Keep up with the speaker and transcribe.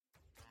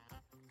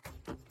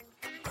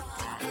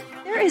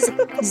is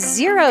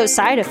zero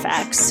side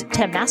effects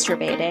to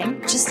masturbating.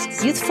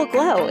 Just youthful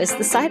glow is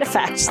the side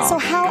effect. So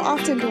how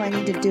often do I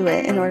need to do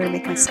it in order to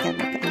make my skin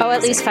look amazing?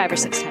 At least 5 or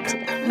 6 times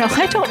a day. No,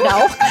 I don't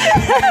know.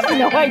 I have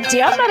no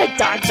idea. I'm not a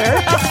doctor.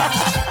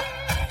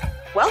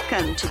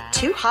 Welcome to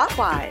Two Hot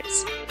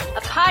Wives,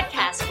 a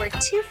podcast where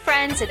two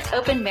friends in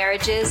open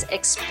marriages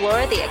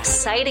explore the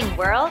exciting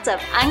world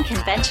of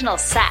unconventional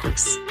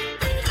sex.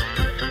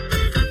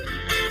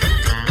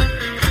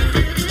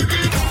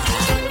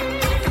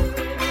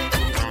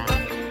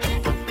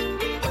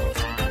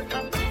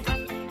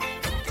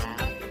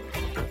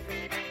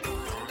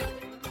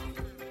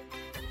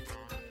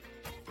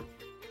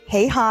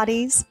 Hey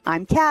hotties,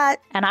 I'm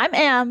Kat. And I'm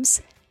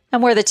Ams,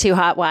 and we're the Two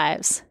Hot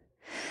Wives.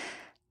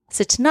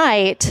 So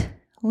tonight,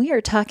 we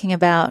are talking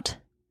about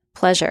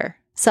pleasure,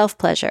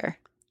 self-pleasure,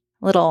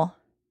 a little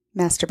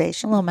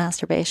masturbation.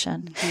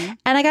 Mm-hmm.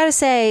 And I got to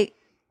say,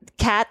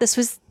 Kat, this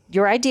was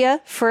your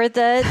idea for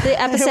the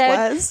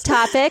episode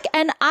topic,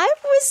 and I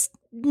was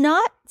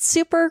not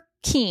super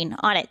keen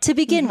on it to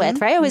begin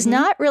with, right? I was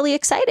not really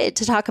excited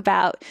to talk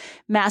about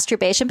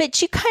masturbation, but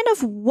you kind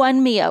of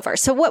won me over.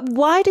 So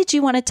why did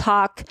you want to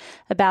talk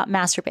about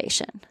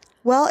masturbation?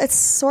 Well, it's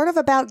sort of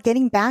about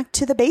getting back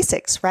to the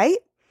basics, right?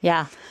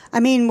 Yeah. I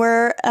mean,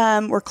 we're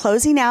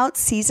closing out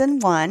season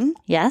 1.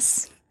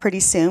 Yes. Pretty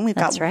soon. We've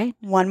That's got right.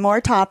 one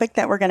more topic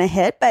that we're going to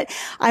hit, but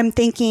I'm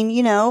thinking,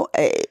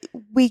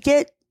 we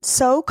get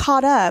so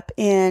caught up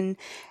in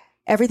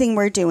everything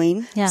we're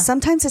doing. Yeah.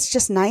 Sometimes it's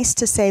just nice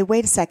to say,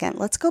 wait a second,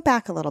 let's go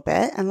back a little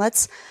bit and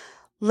let's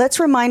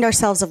remind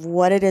ourselves of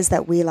what it is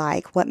that we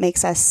like, what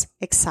makes us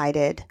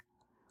excited.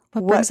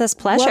 What brings us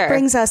pleasure. What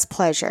brings us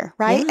pleasure,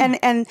 right? Yeah.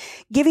 And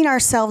giving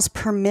ourselves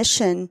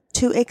permission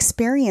to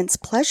experience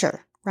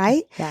pleasure,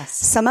 right? Yes.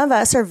 Some of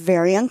us are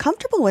very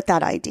uncomfortable with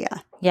that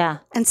idea. Yeah.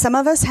 And some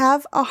of us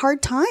have a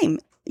hard time,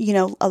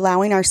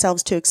 allowing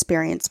ourselves to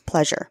experience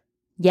pleasure.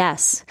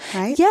 Yes.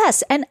 Right?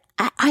 Yes. And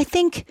I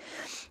think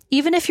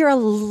even if you're a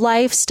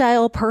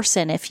lifestyle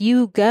person, if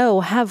you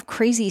go have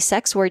crazy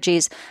sex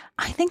orgies,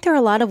 I think there are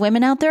a lot of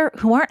women out there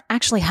who aren't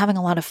actually having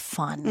a lot of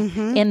fun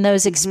in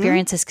those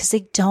experiences because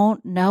they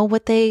don't know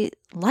what they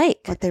like.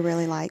 What they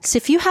really like. So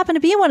if you happen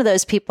to be one of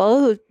those people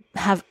who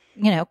have,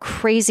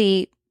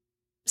 crazy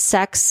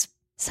sex,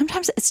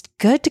 sometimes it's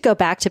good to go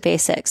back to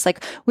basics.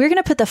 Like, we're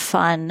going to put the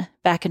fun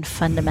back in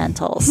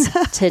fundamentals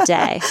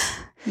today.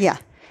 Yeah.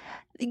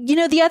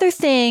 The other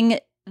thing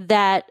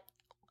that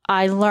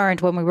I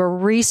learned when we were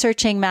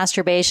researching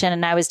masturbation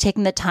and I was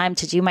taking the time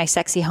to do my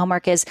sexy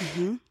homework is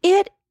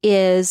it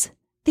is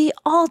the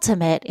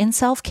ultimate in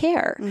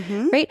self-care,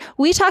 right?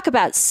 We talk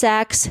about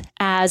sex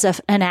as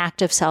an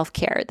act of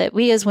self-care that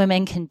we as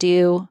women can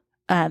do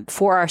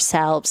for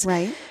ourselves.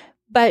 Right.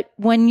 But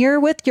when you're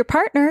with your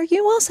partner,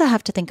 you also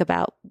have to think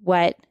about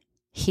what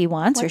he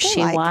wants or she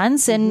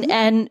wants.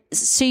 And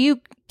so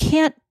you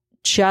can't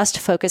just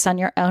focus on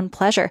your own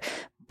pleasure.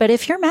 But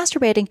if you're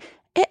masturbating,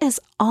 it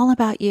is all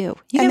about you.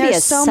 You can be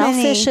as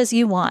selfish as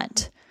you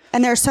want.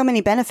 And there are so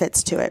many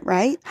benefits to it,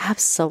 right?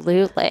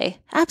 Absolutely.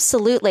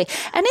 Absolutely.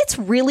 And it's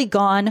really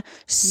gone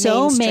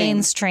so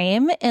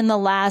mainstream in the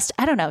last,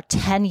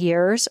 10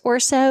 years or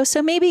so.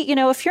 So maybe,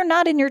 if you're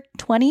not in your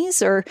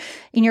 20s or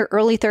in your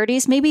early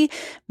 30s, maybe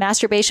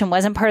masturbation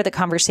wasn't part of the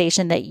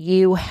conversation that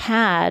you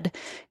had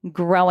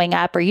growing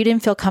up, or you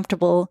didn't feel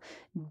comfortable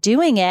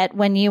doing it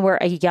when you were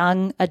a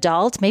young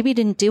adult. Maybe you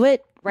didn't do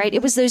it, right?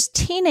 It was those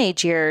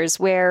teenage years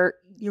where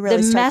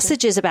the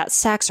messages about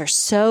sex are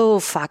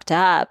so fucked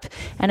up.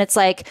 And it's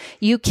like,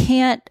 you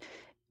can't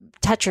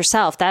touch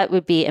yourself. That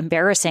would be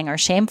embarrassing or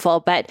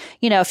shameful. But,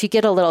 if you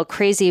get a little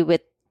crazy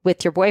with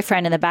your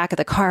boyfriend in the back of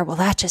the car, well,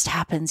 that just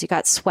happens. You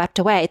got swept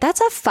away.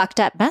 That's a fucked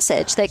up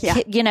message that,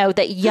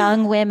 that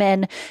young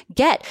women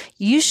get.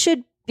 You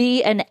should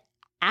be an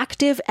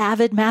active,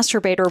 avid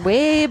masturbator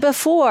way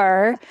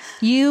before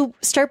you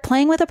start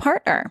playing with a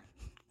partner.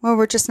 Well,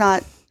 we're just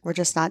not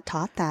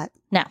taught that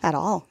at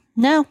all.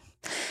 No.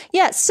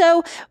 Yeah.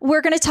 So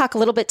we're going to talk a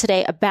little bit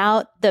today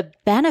about the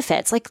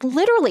benefits, like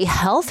literally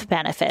health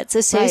benefits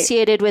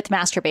associated with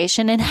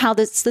masturbation and how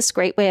that's this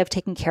great way of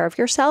taking care of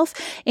yourself,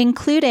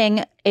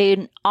 including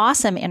an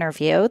awesome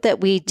interview that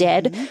we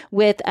did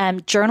with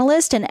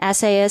journalist and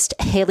essayist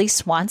Haley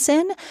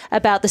Swanson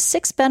about the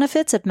 6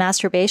 benefits of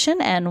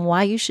masturbation and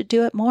why you should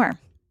do it more.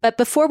 But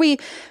before we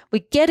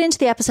get into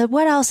the episode,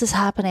 what else is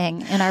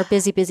happening in our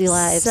busy, busy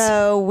lives?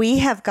 So we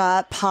have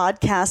got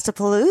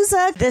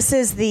Podcastapalooza. This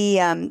is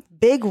the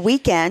big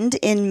weekend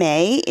in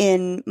May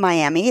in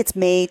Miami. It's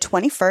May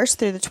 21st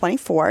through the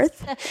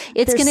 24th.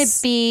 It's going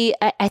to be,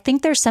 I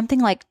think there's something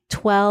like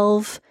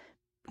 12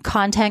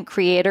 content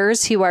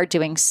creators who are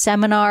doing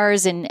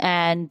seminars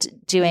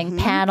and doing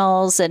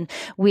panels, and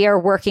we are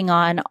working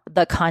on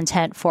the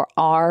content for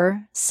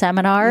our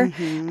seminar.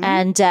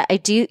 And I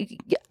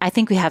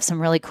think we have some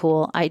really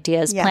cool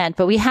ideas planned,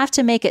 but we have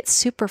to make it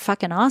super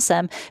fucking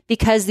awesome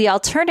because the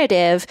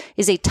alternative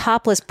is a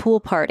topless pool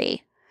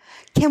party.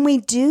 Can we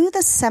do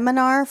the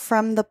seminar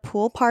from the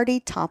pool party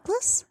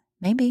topless?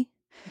 Maybe.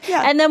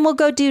 Yeah. And then we'll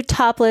go do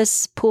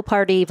topless pool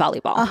party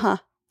volleyball.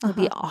 It'll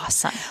be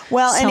awesome.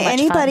 Well, So and much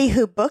anybody fun.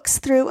 who books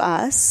through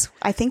us,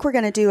 I think we're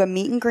going to do a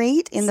meet and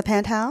greet in the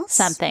penthouse.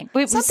 Something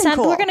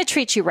cool. We're going to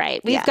treat you right.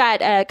 We've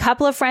got a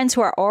couple of friends who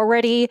are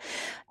already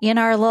in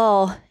our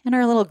little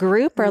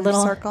group, our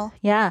little circle.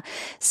 Yeah.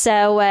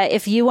 So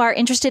if you are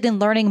interested in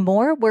learning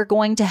more, we're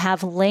going to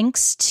have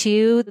links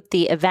to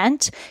the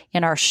event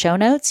in our show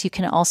notes. You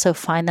can also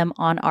find them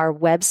on our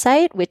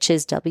website, which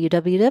is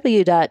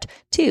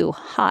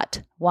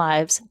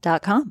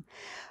www.twohotwives.com.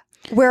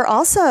 We're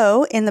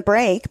also in the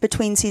break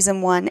between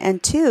season 1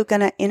 and 2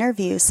 going to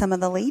interview some of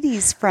the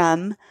ladies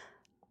from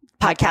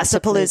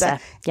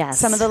Podcastapalooza. Yes.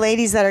 Some of the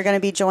ladies that are going to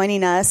be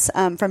joining us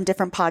from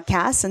different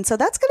podcasts. And so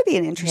that's going to be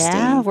an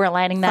interesting we're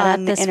lining that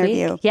up this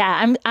interview. week.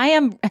 Yeah,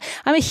 I'm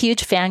a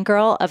huge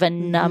fangirl of a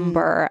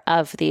number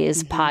of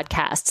these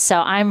podcasts.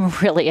 So I'm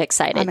really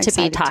excited to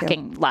be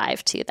talking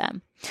live to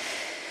them.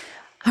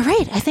 All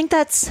right. I think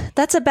that's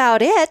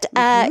about it.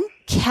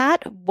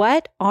 Kat,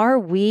 what are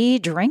we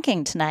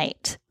drinking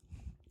tonight?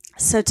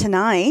 So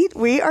tonight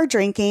we are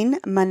drinking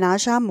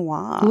Menage a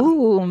Moi.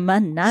 Ooh,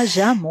 Menage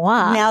a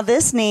Moi. Now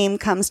this name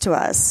comes to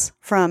us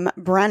from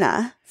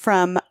Brenna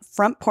from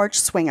Front Porch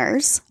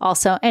Swingers.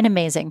 Also an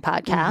amazing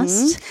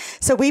podcast.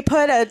 So we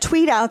put a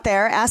tweet out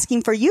there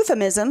asking for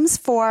euphemisms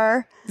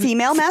for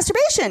female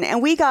masturbation,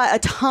 and we got a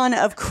ton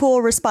of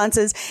cool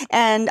responses.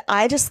 And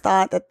I just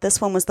thought that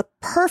this one was the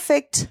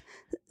perfect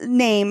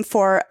name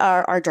for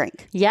our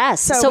drink.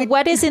 Yes. So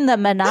what is in the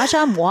Menage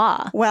a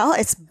Moi? Well,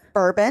 it's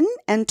bourbon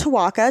and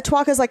Tuaca.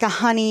 Tuaca is like a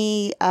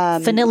honey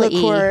vanilla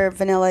liqueur,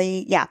 vanilla,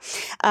 yeah.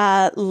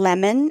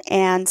 Lemon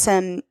and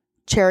some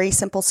cherry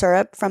simple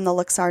syrup from the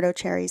Luxardo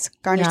cherries,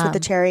 garnished with the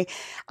cherry.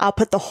 I'll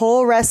put the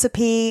whole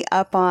recipe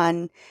up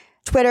on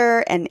Twitter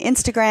and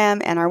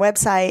Instagram and our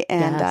website,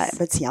 and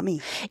it's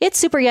yummy. It's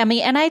super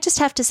yummy, and I just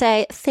have to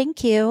say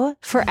thank you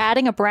for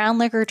adding a brown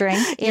liquor drink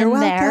in You're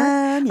there.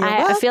 welcome.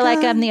 I feel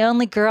like I'm the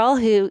only girl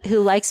who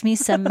likes me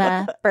some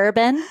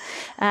bourbon,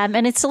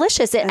 and it's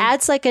delicious. It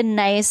adds like a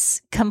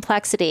nice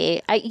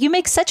complexity. You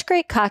make such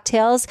great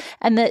cocktails,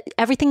 and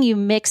everything you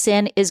mix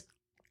in is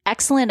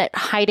excellent at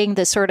hiding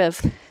the sort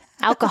of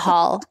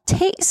alcohol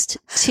taste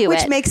to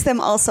Which it. makes them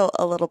also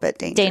a little bit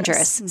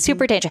dangerous.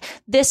 Super dangerous.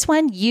 This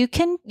one, you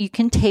can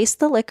taste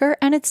the liquor,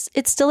 and it's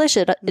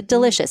delicious.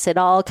 Delicious. It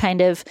all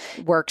kind of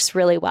works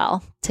really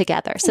well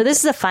together. So this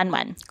is a fun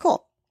one.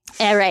 Cool.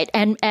 All right.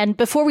 And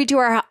before we do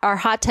our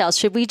hot tales,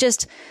 should we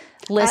just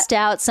list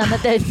out some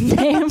of the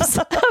names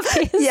of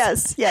these?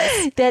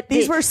 Yes.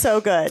 These were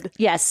so good.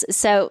 Yes.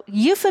 So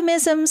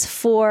euphemisms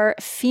for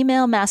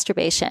female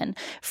masturbation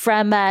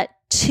from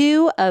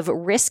 2 of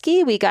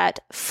Risky. We got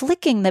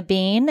Flicking the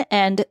Bean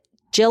and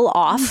Jill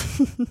Off.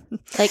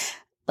 like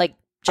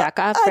jack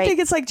off, right? I think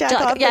it's like jack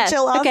off, but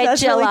Jill off. Okay, That's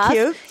Jill really off.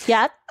 cute.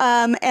 Yeah.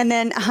 And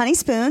then Honey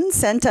Spoon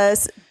sent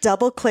us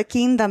Double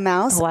Clicking the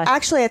Mouse. What?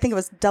 Actually, I think it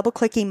was Double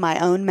Clicking My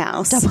Own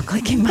Mouse. Double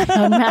clicking my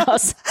own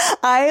mouse.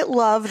 I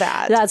love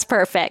that. That's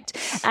perfect.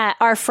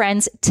 Our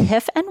friends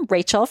Tiff and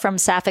Rachel from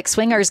Sapphic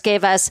Swingers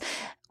gave us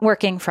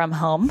Working from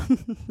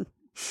Home.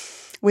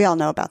 We all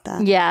know about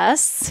that.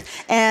 Yes.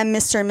 And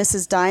Mr. and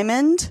Mrs.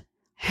 Diamond,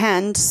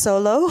 Hand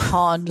Solo.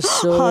 Han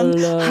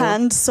Solo.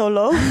 Hand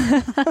Solo.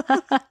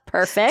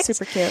 Perfect.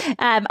 Super cute.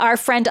 Our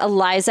friend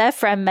Eliza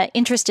from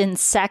Interest in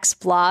Sex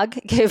blog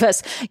gave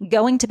us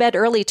Going to Bed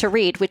Early to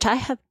Read, which I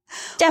have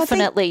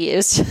definitely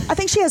used. I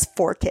think she has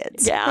 4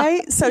 kids. Yeah.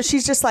 Right? So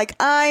she's just like,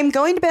 I'm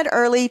going to bed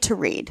early to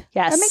read.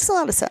 Yes. That makes a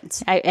lot of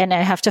sense. And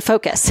I have to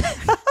focus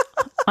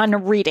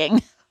on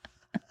reading.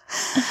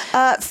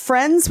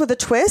 Friends with a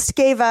Twist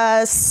gave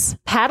us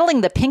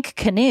Paddling the Pink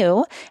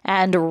Canoe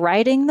and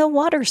Riding the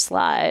Water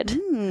Slide.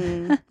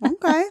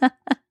 okay.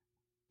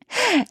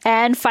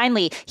 And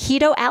finally,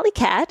 Hito Alley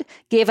Cat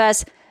gave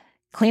us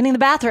Cleaning the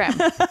Bathroom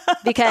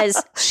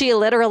because she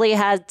literally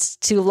had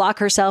to lock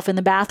herself in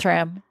the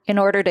bathroom in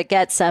order to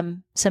get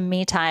some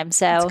me time.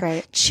 So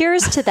great.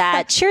 Cheers to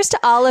that. Cheers to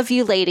all of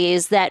you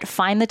ladies that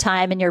find the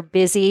time in your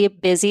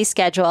busy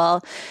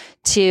schedule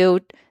to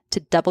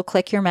double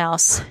click your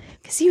mouse.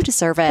 Because you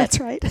deserve it. That's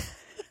right.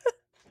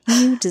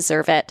 You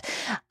deserve it.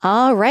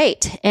 All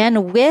right.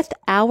 And with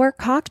our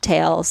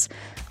cocktails,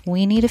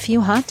 we need a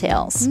few hot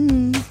tales.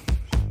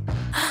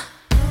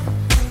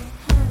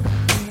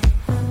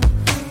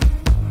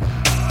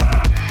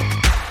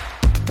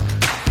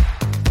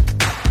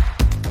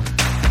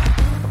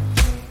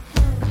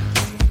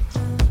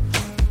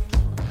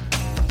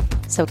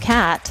 So,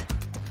 Kat,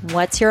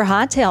 what's your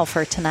hot tale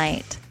for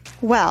tonight?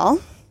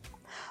 Well,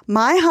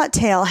 my hot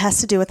tale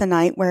has to do with the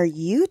night where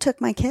you took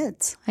my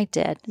kids. I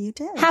did. You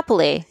did.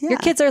 Happily. Yeah. Your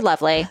kids are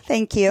lovely.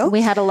 Thank you.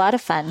 We had a lot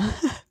of fun.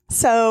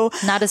 So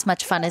Not as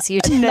much fun as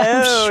you did.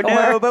 I'm sure.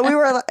 No, but we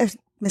were,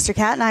 Mr.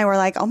 Cat and I were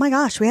like, oh my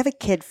gosh, we have a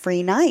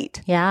kid-free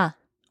night. Yeah.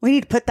 We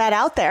need to put that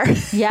out there.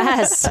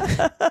 Yes.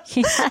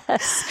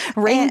 Yes.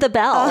 Ring the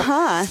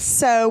bell.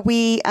 So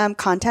we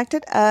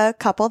contacted a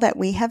couple that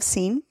we have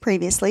seen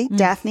previously,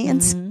 Daphne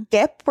and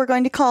Skip, we're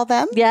going to call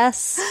them.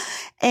 Yes.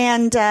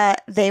 And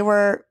they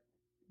were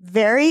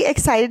very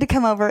excited to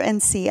come over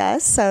and see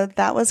us. So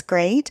that was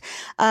great.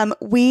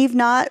 We've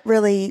not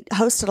really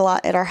hosted a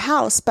lot at our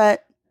house,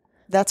 but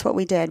that's what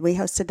we did. We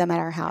hosted them at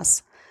our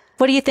house.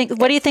 What do you think?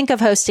 What do you think of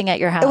hosting at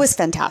your house? It was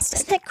fantastic.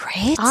 Isn't it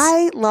great?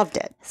 I loved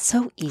it.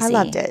 So easy. I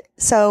loved it.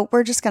 So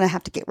we're just going to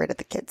have to get rid of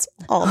the kids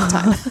all the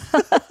time.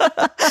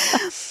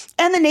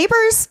 And the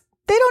neighbors,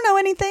 they don't know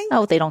anything.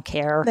 Oh, they don't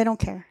care. They don't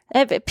care.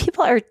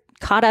 People are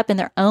caught up in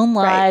their own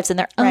lives and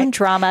their own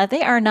drama.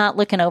 They are not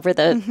looking over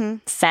the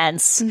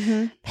fence,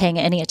 paying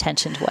any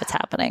attention to what's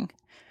happening.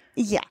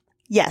 Yeah.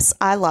 Yes,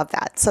 I love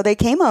that. So they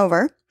came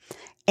over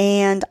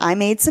and I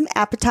made some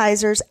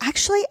appetizers.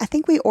 Actually, I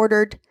think we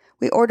ordered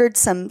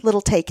some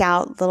little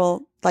takeout,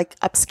 little like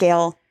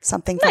upscale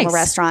something from a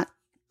restaurant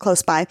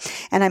close by.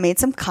 And I made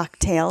some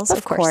cocktails,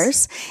 of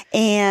course.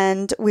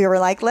 And we were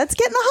like, let's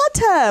get in the hot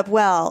tub.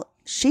 Well,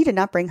 she did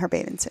not bring her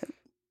bathing suit.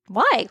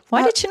 Why?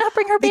 Why did she not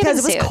bring her bathing suit?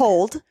 Because it was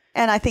cold.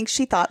 And I think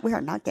she thought we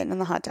are not getting in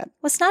the hot tub.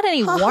 Well, it's not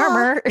any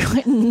warmer,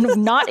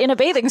 not in a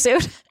bathing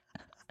suit.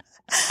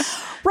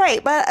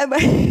 Right. But,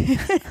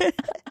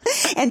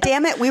 and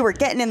damn it, we were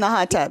getting in the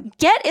hot tub.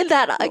 Get in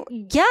that.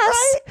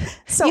 Yes. Right?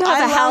 So you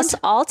have a house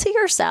all to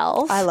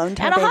yourself. I loaned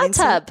her and a hot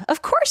tub. Suit.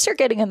 Of course you're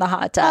getting in the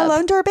hot tub. I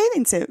loaned her a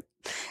bathing suit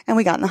and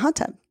we got in the hot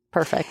tub.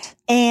 Perfect.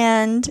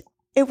 And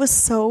it was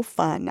so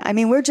fun. I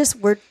mean, we're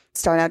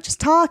starting out just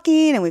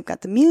talking and we've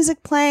got the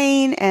music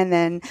playing and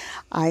then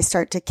I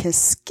start to kiss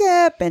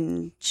Skip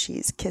and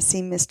she's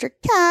kissing Mr.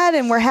 Cat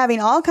and we're having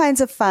all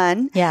kinds of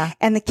fun. Yeah.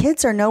 And the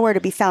kids are nowhere to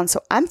be found.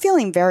 So I'm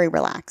feeling very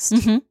relaxed.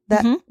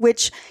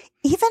 Which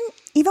even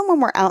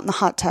when we're out in the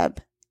hot tub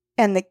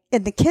and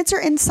the kids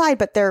are inside,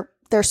 but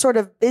they're sort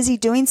of busy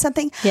doing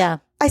something. Yeah.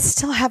 I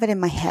still have it in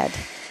my head.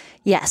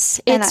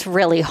 Yes. It's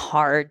really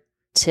hard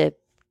to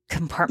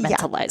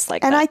compartmentalize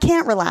like that. And I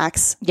can't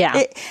relax.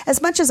 Yeah.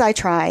 As much as I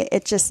try,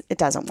 it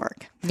doesn't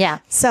work. Yeah.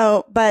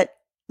 So, but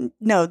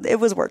no, it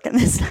was working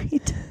this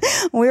night.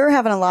 We were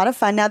having a lot of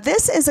fun. Now,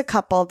 this is a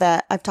couple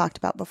that I've talked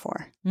about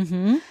before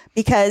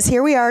because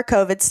here we are,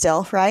 COVID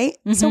still, right?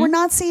 So we're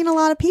not seeing a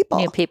lot of people.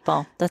 New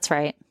people. That's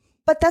right.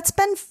 But that's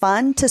been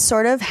fun to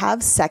sort of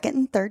have second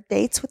and third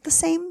dates with the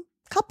same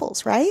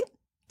couples, right?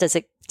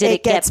 Did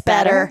it get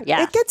better?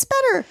 Yeah. It gets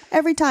better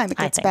every time. It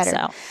gets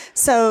better.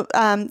 So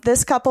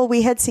this couple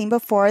we had seen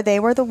before, they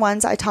were the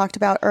ones I talked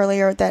about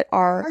earlier that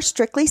are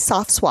strictly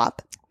soft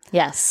swap.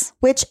 Yes.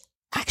 Which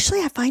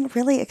actually I find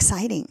really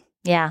exciting.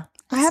 Yeah.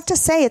 I have to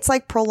say, it's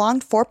like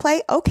prolonged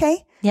foreplay.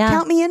 Okay. Yeah.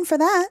 Count me in for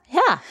that.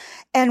 Yeah.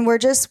 And we're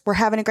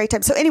having a great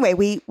time. So anyway,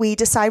 we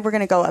decide we're going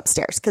to go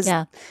upstairs because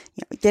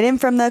we get in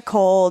from the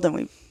cold and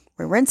we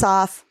rinse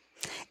off.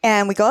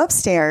 And we go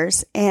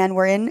upstairs and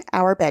we're in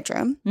our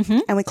bedroom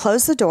and we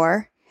close the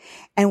door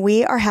and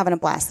we are having a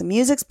blast. The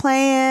music's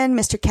playing.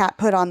 Mr. Cat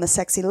put on the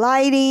sexy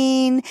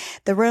lighting.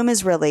 The room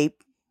is really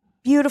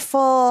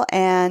beautiful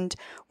and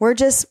we're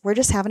just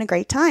having a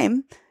great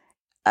time.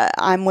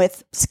 I'm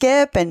with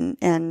Skip and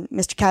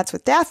Mr. Cat's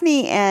with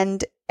Daphne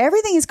and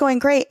everything is going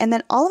great. And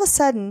then all of a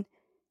sudden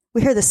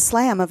we hear the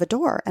slam of a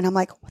door and I'm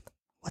like,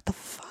 what the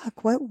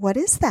fuck? What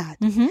is that?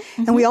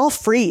 And we all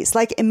freeze.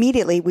 Like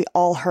immediately we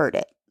all heard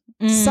it.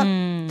 There's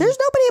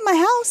nobody in my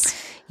house.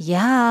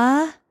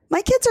 Yeah.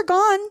 My kids are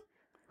gone.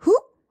 Who's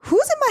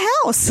in my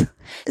house?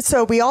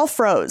 So we all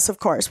froze, of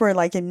course. We're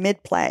like in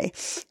mid-play.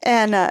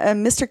 And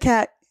Mr.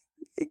 Cat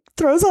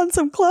throws on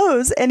some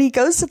clothes and he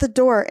goes to the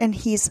door and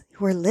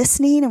we're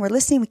listening.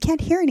 We can't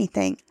hear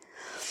anything.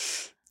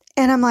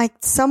 And I'm like,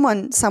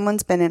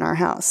 someone's been in our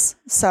house.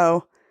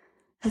 So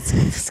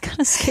it's kind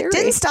of scary.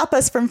 Didn't stop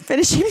us from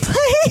finishing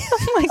playing.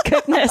 Oh my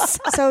goodness.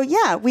 So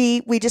yeah,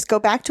 we just go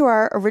back to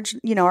our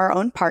original, our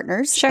own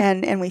partners. Sure.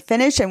 And we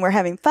finish and we're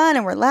having fun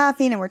and we're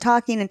laughing and we're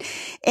talking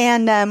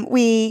and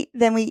we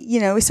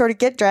sort of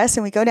get dressed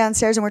and we go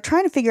downstairs and we're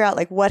trying to figure out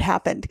like what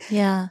happened.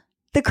 Yeah.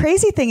 The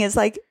crazy thing is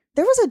like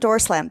there was a door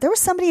slam. There was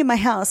somebody in my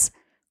house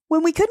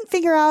when we couldn't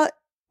figure out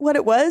what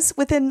it was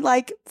within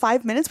like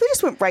 5 minutes. We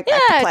just went right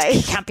back to play.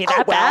 It can't be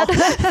that bad.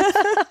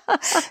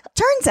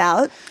 Turns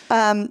out,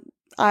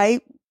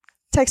 I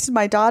texted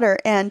my daughter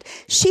and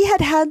she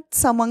had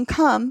someone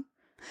come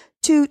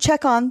to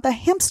check on the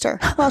hamster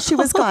while she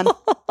was gone.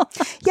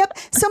 Yep.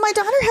 So my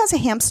daughter has a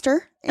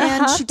hamster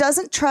and she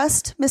doesn't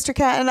trust Mr.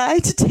 Cat and I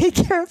to take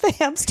care of the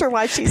hamster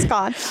while she's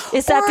gone.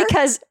 Is that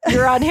because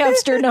you're on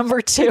hamster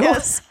number 2?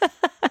 Yes.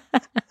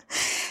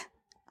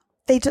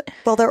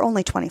 They're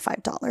only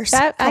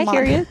 $25. I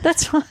hear you.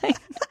 That's fine.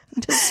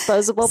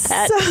 Disposable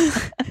pet.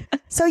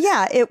 So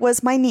yeah, it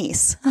was my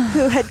niece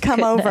who had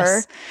come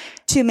over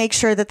to make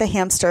sure that the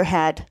hamster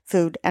had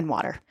food and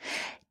water.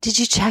 Did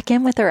you check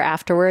in with her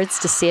afterwards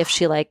to see if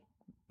she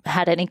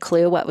had any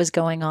clue what was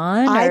going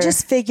on? I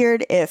just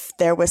figured if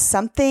there was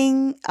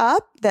something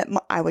up that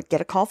I would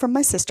get a call from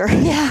my sister.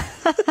 Yeah.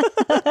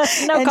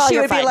 And she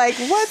would be like,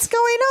 what's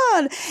going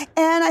on?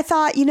 And I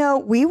thought,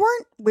 we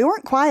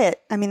weren't quiet.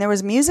 I mean, there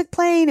was music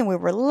playing and we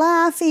were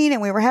laughing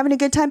and we were having a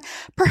good time.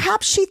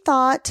 Perhaps she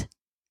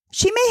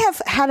may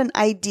have had an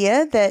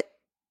idea that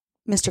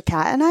Mr.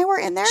 Cat and I were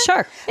in there.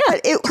 Sure.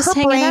 Yeah.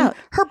 But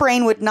her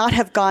brain would not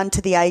have gone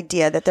to the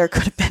idea that there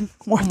could have been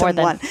more than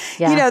one,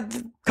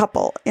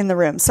 couple in the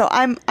room. So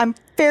I'm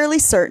fairly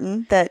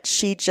certain that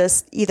she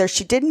just either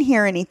she didn't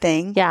hear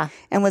anything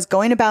and was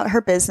going about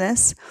her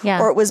business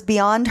or it was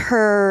beyond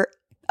her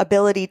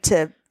ability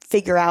to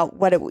figure out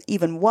what it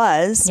even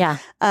was. Yeah.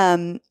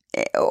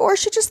 Or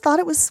she just thought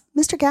it was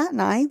Mr. Cat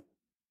and I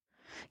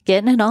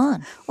getting it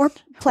on or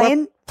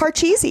playing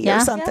Parcheesi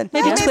or something.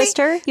 Yeah. Maybe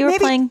Twister. You were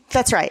playing.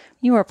 That's right.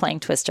 You were playing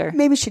Twister.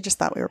 Maybe she just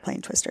thought we were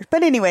playing Twister.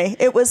 But anyway,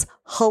 it was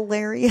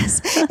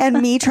hilarious. And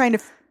me trying to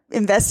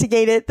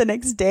investigate it the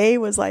next day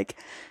was like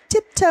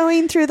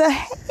tiptoeing through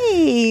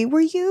hey,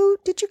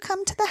 did you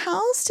come to the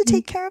house to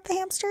take care of the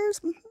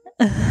hamsters?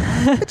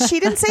 But she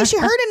didn't say she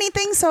heard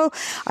anything, so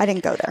I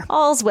didn't go there.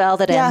 All's well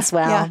that ends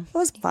well. Yeah, it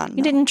was fun.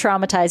 You didn't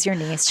traumatize your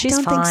niece. She's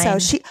fine. I don't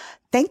think so.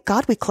 Thank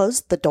God we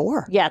closed the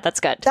door. Yeah, that's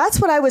good. That's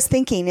what I was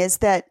thinking is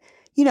that,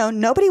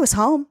 nobody was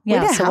home.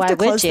 Yeah, we didn't have to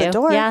close the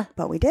door. Yeah.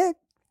 But we did.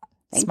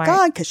 Thank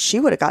God, because she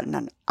would have gotten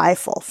an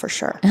eyeful for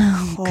sure.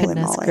 Oh,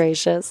 goodness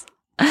gracious.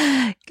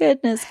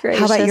 Goodness gracious.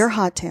 How about your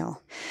hot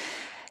tale?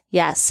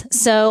 Yes.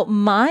 So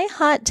my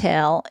hot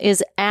tale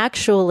is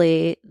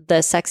actually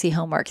the sexy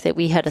homework that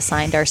we had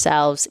assigned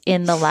ourselves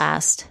in the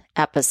last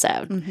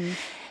episode. Mm-hmm.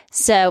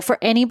 So for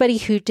anybody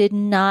who did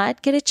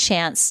not get a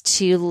chance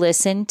to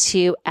listen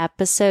to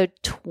episode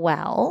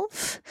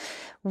 12,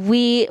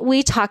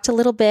 we talked a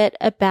little bit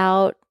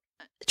about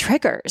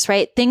triggers,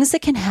 right? Things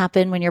that can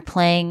happen when you're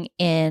playing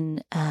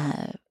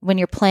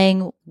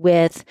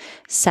with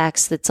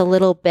sex that's a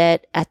little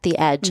bit at the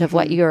edge of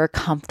what you're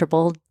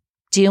comfortable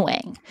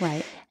doing.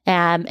 Right.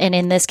 And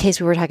in this case,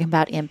 we were talking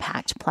about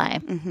impact play.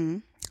 Mm-hmm.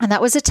 And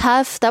that was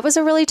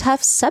a really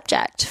tough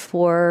subject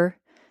for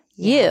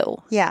you.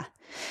 Yeah.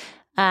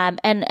 And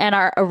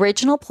our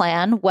original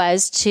plan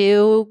was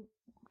to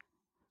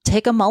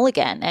take a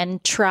mulligan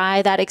and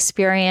try that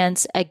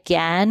experience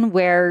again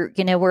where,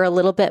 we're a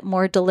little bit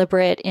more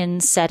deliberate in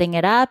setting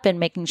it up and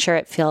making sure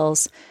it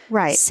feels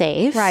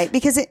safe. Right.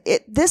 Because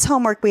this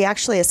homework, we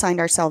actually assigned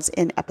ourselves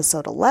in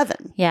episode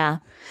 11. Yeah.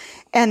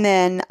 And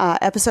then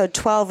episode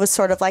 12 was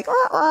sort of like,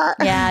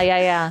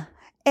 Yeah.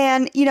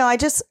 And,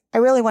 I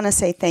really want to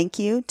say thank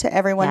you to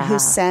everyone who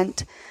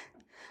sent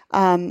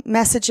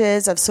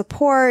messages of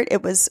support.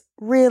 It was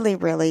really,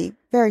 really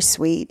very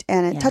sweet,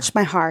 and it touched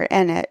my heart.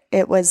 And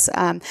it was,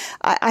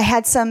 I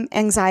had some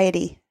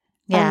anxiety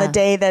on the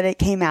day that it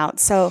came out.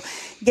 So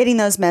getting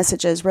those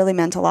messages really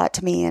meant a lot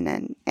to me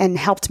and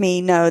helped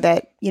me know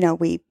that,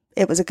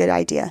 it was a good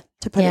idea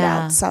to put it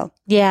out. So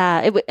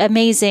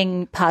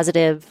amazing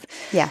positive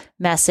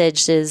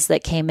messages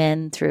that came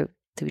in through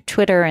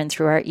Twitter and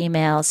through our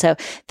email. So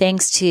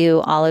thanks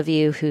to all of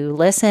you who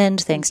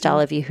listened. Thanks to all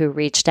of you who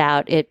reached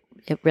out. It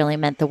really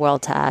meant the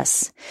world to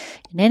us.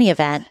 In any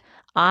event,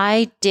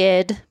 I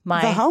did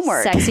my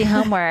sexy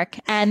homework.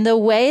 And the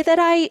way that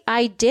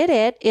I did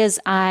it is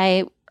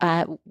I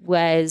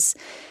was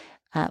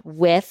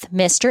with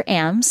Mr.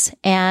 Ams,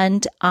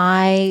 and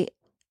I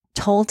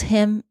told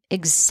him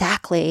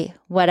exactly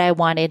what I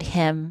wanted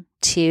him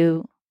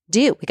to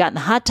do. We got in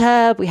the hot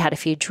tub, we had a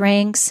few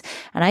drinks,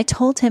 and I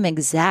told him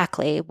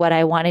exactly what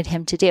I wanted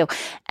him to do.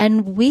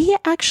 And we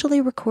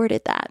actually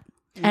recorded that.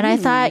 And I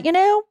thought,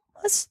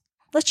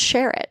 let's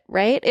share it,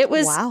 right? It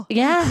was,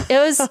 it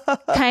was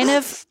kind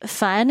of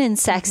fun and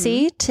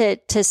sexy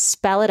to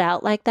spell it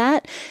out like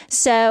that.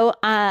 So,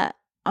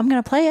 I'm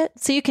going to play it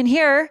so you can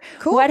hear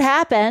what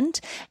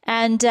happened.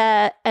 And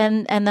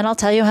then I'll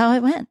tell you how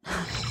it went.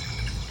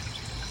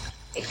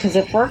 Because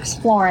if we're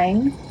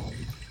exploring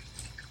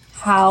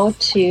how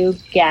to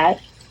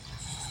get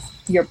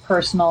your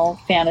personal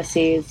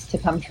fantasies to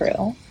come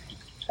true,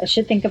 I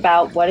should think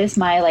about what is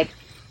my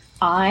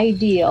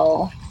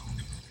ideal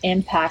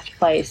impact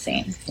play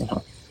scene.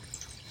 So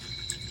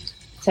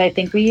I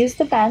think we use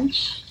the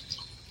bench.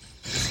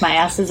 My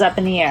ass is up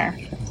in the air.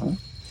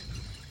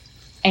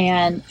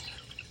 And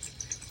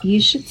you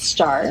should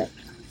start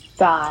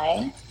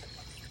by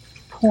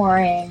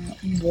pouring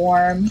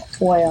warm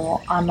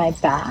oil on my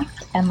back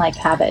and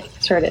have it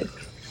sort of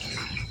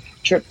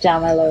drip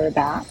down my lower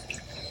back.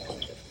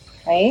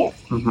 Right?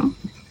 Mm-hmm.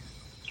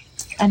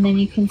 And then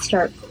you can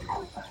start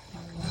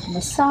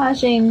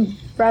massaging,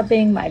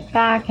 rubbing my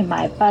back and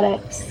my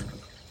buttocks.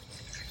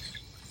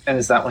 And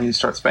is that when you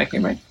start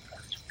spanking me?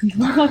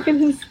 I'm not going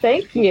to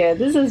spank you.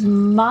 This is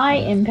my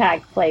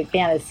impact play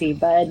fantasy,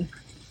 bud.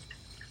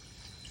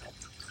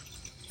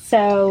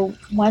 So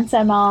once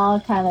I'm all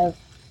kind of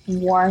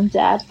warmed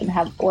up and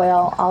have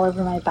oil all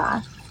over my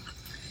back,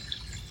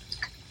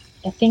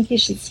 I think you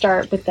should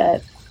start with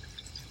the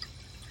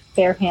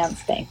bare hand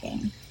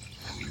spanking.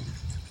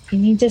 You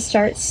need to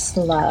start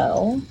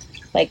slow,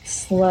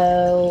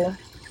 slow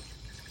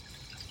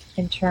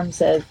in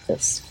terms of the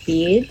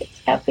speed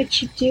at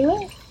which you do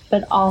it,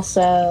 but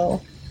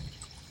also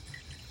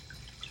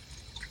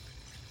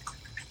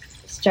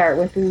start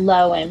with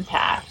low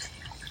impact,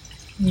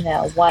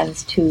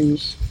 ones,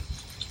 twos,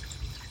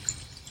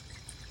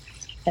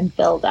 and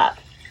build up.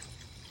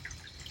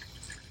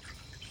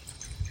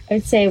 I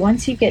would say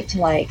once you get to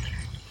like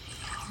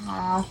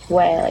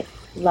halfway, like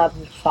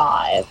level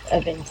 5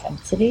 of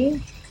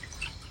intensity,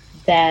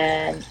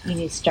 then you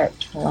need to start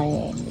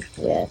playing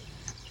with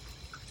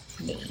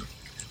me.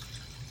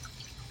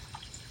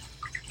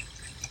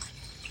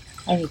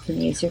 And you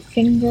can use your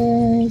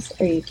fingers,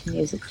 or you can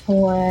use a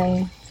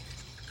toy.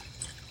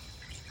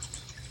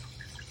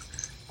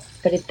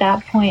 But at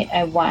that point,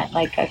 I want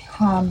like a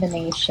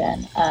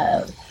combination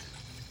of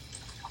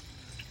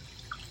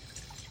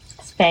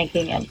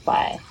spanking and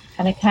play.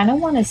 And I kind of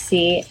want to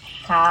see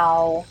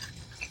how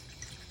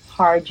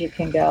hard you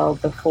can go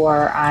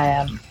before I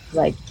am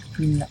like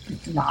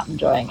not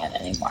enjoying it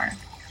anymore.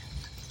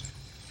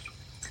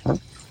 But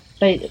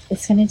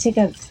it's going to take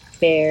a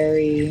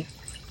very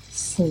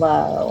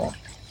slow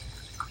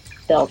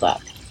build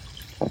up.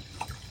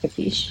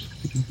 Capiche?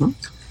 Mm-hmm.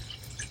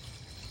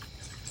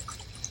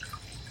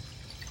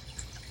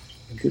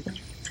 Do that.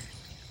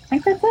 I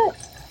think that's it.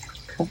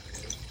 Okay.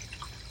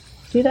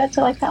 Do that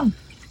till I come.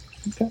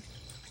 Okay.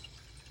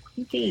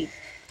 Easy.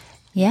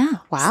 Yeah.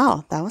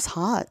 Wow, that was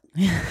hot.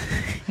 Yeah.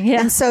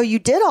 And so you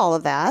did all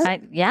of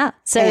that. Yeah.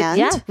 So And?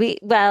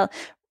 yeah,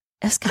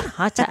 it's kind of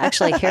hot to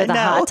actually hear the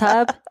hot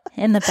tub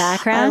in the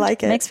background. I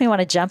like it. Makes me want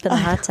to jump in the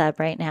hot tub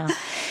right now.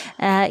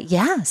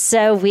 Yeah.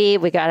 So we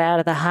got out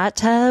of the hot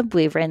tub,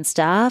 we rinsed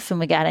off, and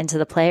we got into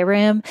the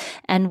playroom.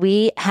 And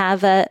we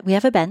have a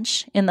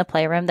bench in the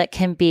playroom that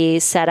can be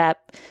set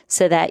up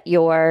so that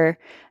your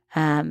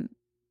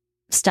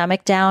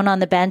stomach down on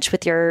the bench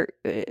with your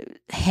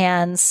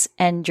hands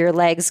and your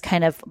legs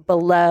kind of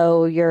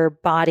below your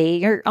body.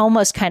 You're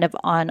almost kind of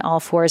on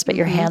all fours, but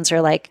your hands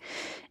are like,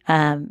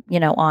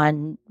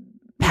 on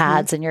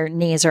pads, and your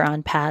knees are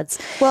on pads.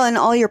 Well, and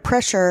all your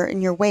pressure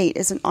and your weight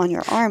isn't on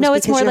your arms. No,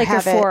 it's more you like your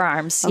have it-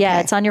 forearms. Okay.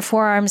 Yeah, it's on your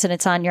forearms, and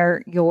it's on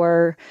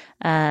your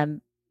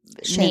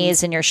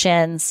knees and your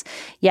shins.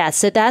 Yeah,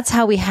 so that's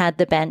how we had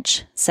the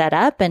bench set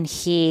up, and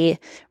he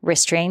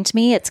restrained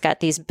me. It's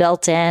got these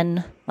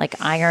built-in like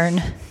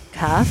iron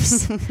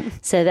cuffs.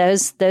 So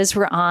those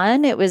were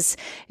on. It was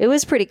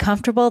pretty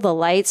comfortable. The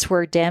lights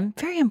were dim.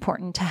 Very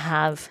important to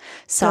have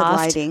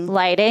soft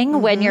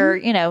lighting when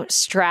you're,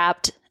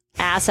 strapped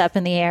ass up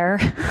in the air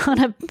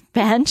on a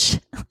bench.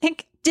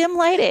 Like dim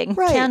lighting,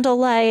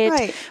 candlelight.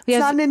 Right. It's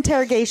not an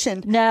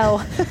interrogation.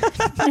 No.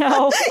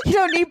 You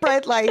don't need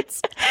bright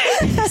lights.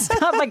 It's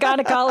not my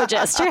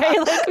gynecologist, right?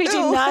 Like we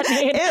do not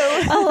need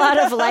a lot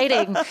of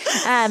lighting.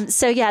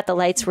 So yeah, the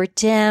lights were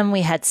dim.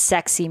 We had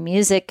sexy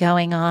music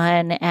going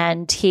on,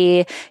 and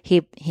he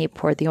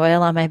poured the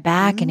oil on my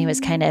back, and he was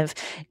kind of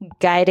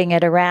guiding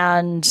it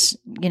around,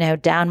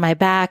 down my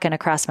back and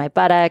across my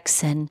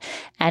buttocks, and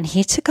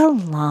he took a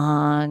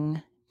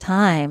long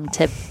time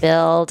to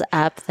build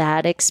up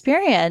that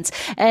experience.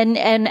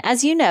 And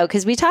as you know,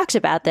 because we talked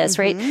about this,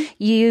 right?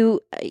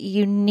 You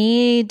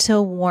need to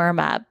warm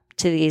up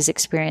to these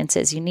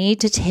experiences. You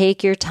need to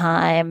take your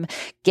time,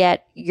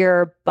 get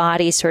your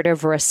body sort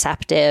of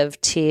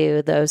receptive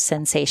to those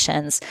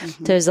sensations.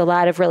 There's a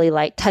lot of really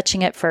light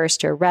touching at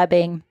first or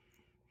rubbing.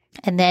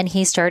 And then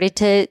he started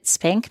to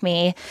spank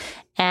me,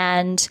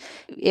 and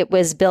it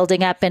was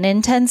building up in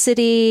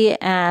intensity,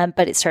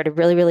 but it started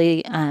really,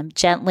 really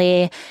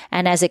gently.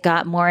 And as it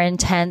got more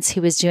intense, he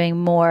was doing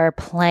more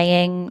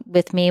playing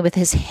with me with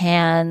his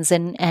hands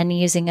and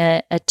using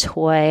a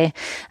toy.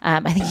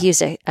 I think he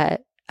used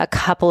a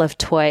couple of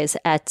toys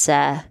at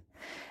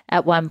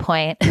one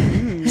point.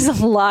 There's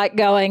a lot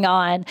going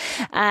on.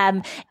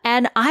 And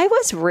I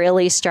was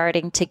really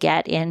starting to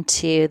get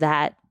into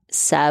that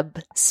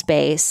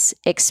subspace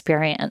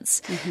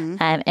experience.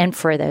 And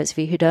for those of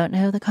you who don't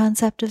know the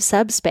concept of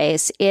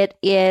subspace, it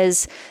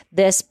is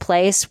this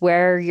place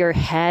where your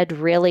head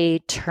really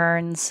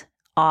turns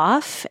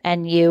off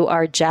and you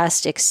are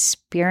just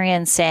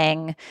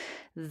experiencing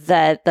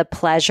the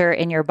pleasure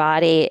in your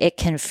body. It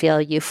can feel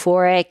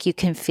euphoric. You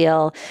can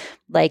feel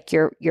like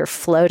you're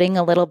floating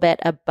a little bit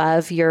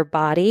above your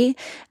body.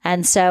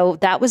 And so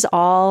that was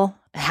all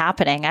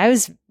happening. I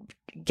was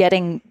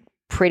getting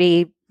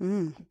pretty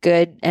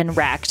good and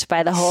wrecked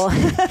by the whole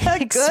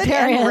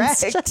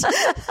experience.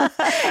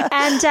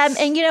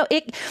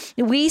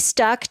 and we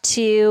stuck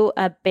to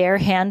a bare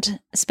hand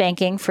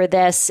spanking for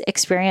this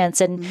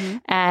experience,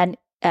 and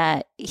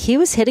he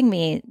was hitting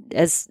me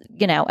as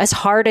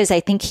hard as I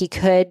think he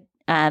could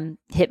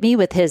hit me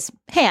with his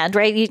hand,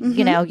 right?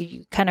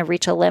 You kind of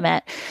reach a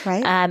limit.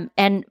 Right.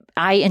 And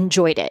I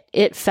enjoyed it.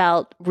 It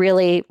felt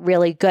really,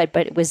 really good,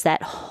 but it was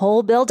that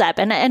whole buildup.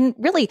 And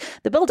really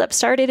the buildup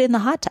started in the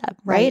hot tub,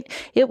 right?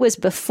 It was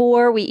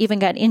before we even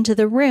got into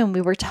the room. We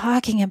were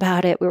talking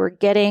about it. We were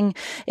getting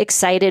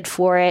excited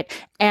for it.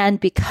 And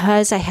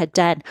because I had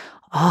done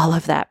all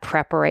of that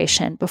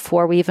preparation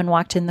before we even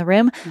walked in the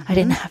room, I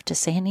didn't have to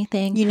say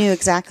anything. You knew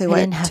exactly what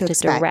to expect. I didn't have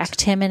to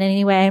direct him in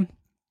any way.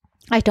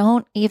 I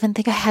don't even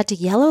think I had to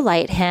yellow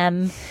light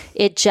him.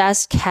 It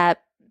just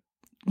kept,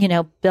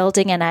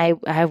 building, and I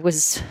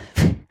was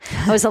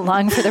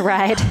along for the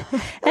ride.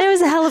 And it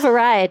was a hell of a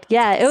ride.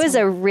 Yeah, it was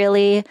a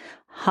really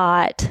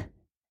hot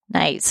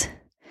night.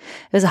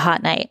 It was a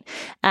hot night.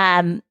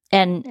 And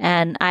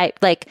I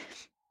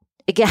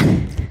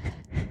again,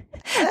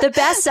 the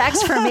best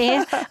sex for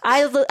me,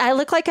 I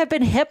look like I've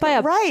been hit by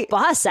a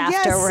bus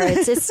afterwards.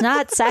 Yes. It's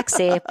not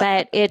sexy,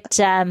 but it,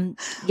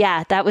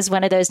 that was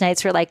one of those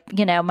nights where like,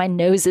 my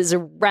nose is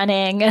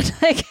running and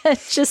like,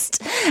 it's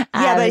just,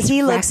 but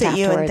he looks at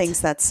you and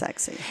thinks that's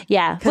sexy.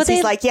 Yeah. Because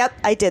he's like, yep,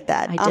 I did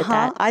that.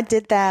 I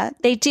did that.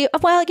 They do.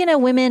 Well,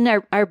 women,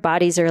 our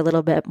bodies are a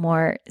little bit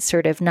more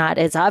sort of not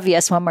as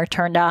obvious when we're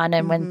turned on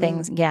and when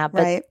things,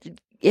 but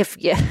if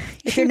your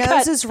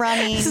nose is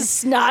running,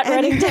 snot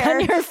running down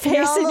your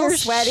face and you're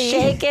sweaty,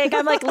 shaking,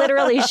 I'm like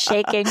literally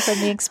shaking from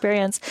the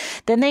experience,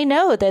 then they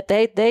know that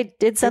they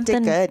did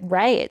something good.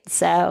 Right.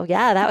 So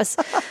that was,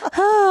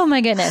 oh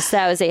my goodness,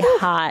 that was a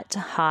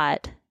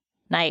hot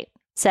night.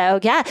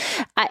 So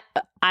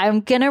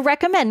I'm going to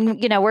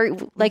recommend, we're,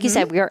 like you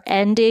said, we're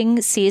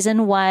ending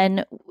season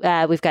 1.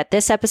 We've got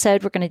this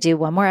episode. We're going to do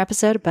one more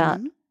episode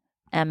about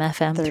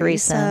MFM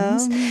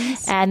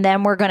threesomes. And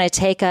then we're going to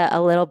take a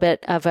little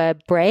bit of a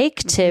break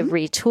to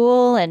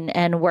retool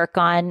and work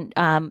on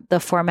the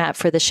format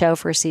for the show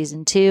for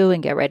season 2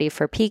 and get ready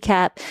for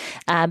PCAP.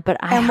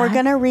 We're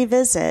going to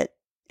revisit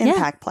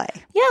Impact Play.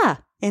 Yeah.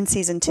 In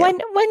season 2.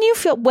 When you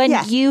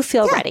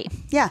feel ready.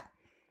 Yeah.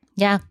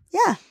 Yeah.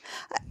 Yeah.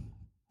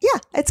 Yeah.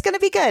 It's going to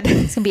be good.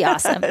 It's going to be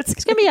awesome.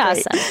 It's going to be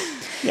awesome.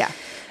 Yeah.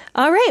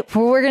 All right.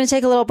 Well, we're going to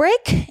take a little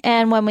break.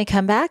 And when we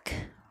come back,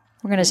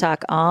 we're going to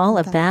talk all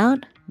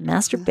about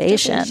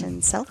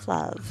masturbation.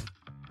 Self-love.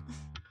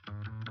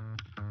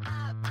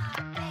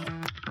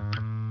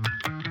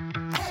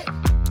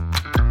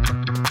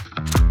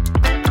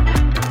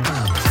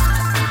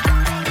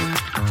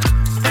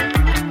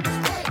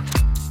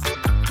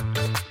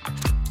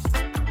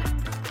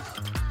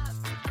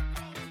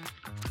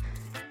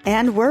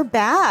 And we're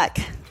back.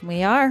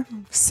 We are.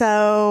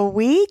 So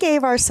we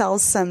gave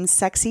ourselves some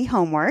sexy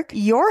homework.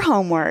 Your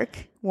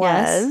homework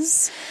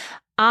was... Yes.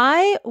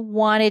 I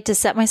wanted to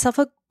set myself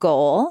a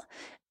goal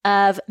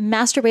of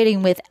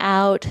masturbating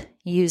without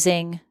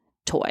using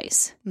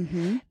toys.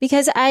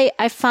 Because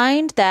I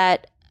find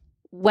that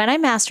when I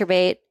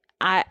masturbate,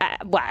 I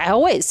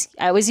always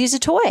use a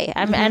toy.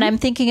 And I'm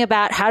thinking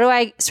about how do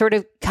I sort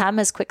of come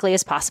as quickly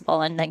as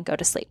possible and then go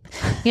to sleep.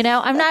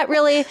 I'm not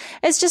really,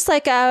 it's just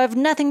like I have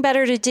nothing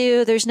better to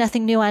do. There's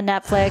nothing new on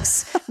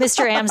Netflix.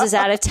 Mr. Ams is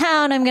out of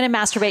town. I'm going to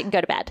masturbate and go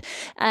to bed.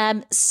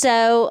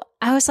 So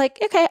I was like,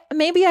 okay,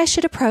 maybe I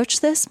should approach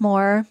this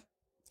more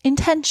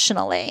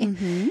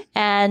intentionally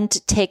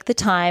and take the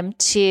time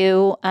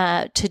to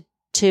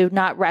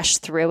not rush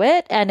through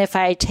it. And if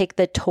I take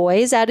the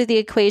toys out of the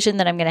equation,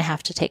 then I'm going to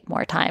have to take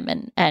more time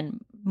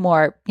and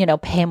more,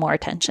 pay more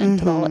attention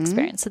to the whole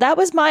experience. So that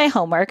was my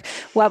homework.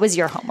 What was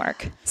your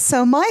homework?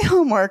 So my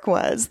homework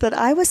was that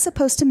I was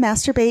supposed to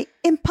masturbate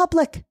in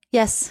public.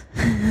 Yes.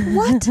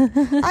 What?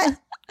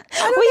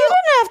 You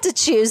didn't have to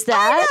choose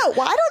that. I know.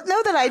 Well, I don't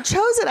know that I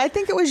chose it. I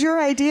think it was your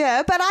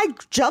idea, but I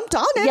jumped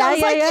on it. I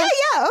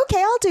was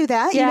okay, I'll do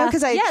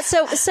that.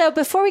 So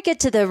before we get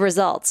to the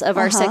results of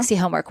our sexy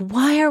homework,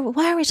 why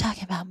are we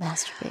talking about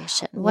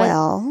masturbation?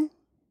 Well,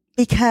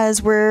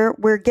 because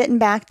we're getting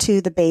back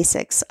to the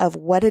basics of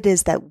what it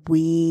is that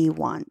we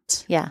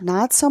want. Yeah.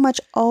 Not so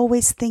much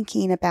always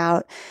thinking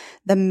about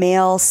the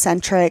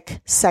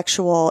male-centric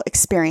sexual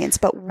experience,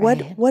 but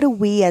what do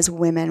we as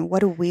women,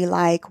 what do we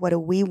like? What do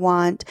we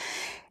want?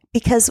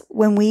 Because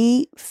when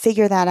we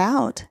figure that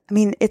out,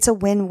 it's a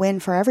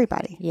win-win for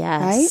everybody.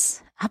 Yes.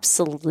 Right?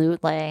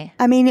 Absolutely.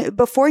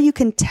 Before you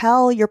can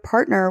tell your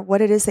partner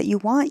what it is that you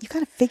want, you got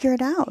to figure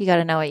it out. You got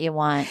to know what you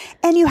want.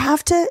 And you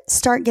have to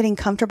start getting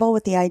comfortable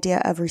with the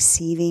idea of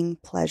receiving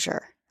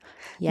pleasure.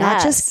 Yes.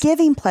 Not just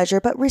giving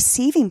pleasure, but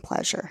receiving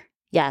pleasure.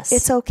 Yes.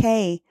 It's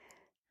okay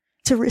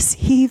to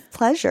receive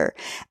pleasure.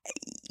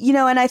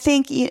 And I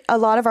think a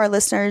lot of our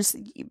listeners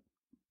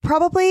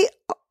probably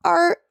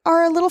are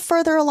a little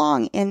further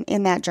along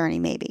in that journey,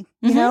 maybe,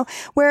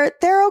 where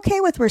they're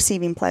okay with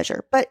receiving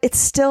pleasure, but it's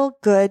still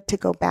good to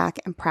go back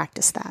and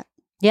practice that.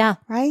 Yeah.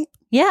 Right?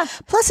 Yeah.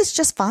 Plus, it's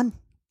just fun.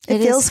 It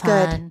feels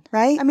good,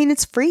 right?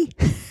 It's free.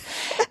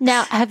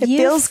 Now, it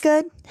feels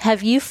good.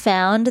 Have you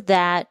found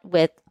that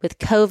with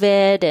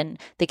COVID and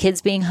the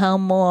kids being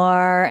home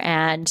more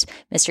and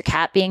Mr.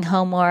 Cat being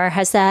home more,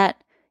 has that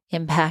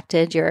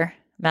impacted your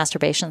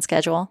masturbation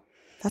schedule?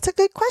 That's a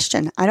good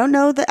question. I don't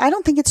know that. I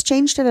don't think it's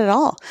changed it at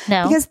all.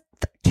 No. Because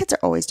the kids are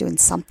always doing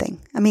something.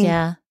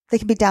 They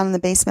could be down in the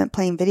basement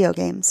playing video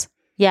games.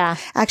 Yeah.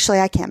 Actually,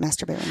 I can't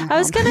masturbate when I'm I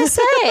was going to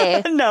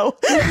say. No.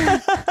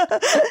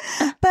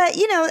 But,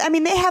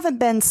 they haven't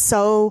been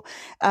so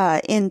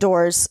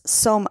indoors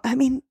so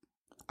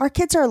our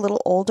kids are a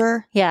little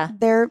older. Yeah.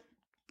 They've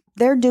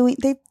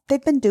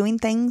been doing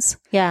things.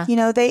 Yeah.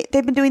 They've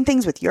been doing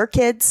things with your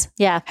kids.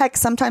 Yeah. Heck,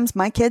 sometimes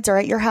my kids are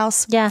at your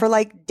house for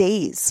like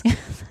days.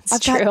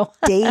 I've got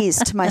days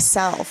to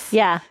myself.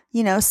 Yeah.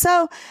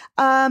 So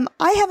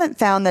I haven't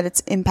found that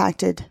it's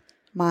impacted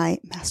my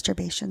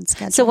masturbation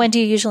schedule. So when do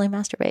you usually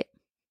masturbate?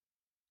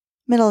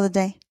 Middle of the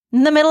day.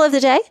 In the middle of the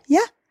day?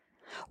 Yeah.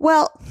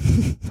 Well,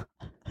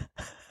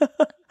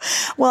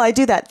 I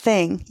do that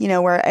thing,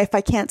 where if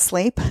I can't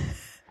sleep,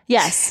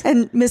 Yes.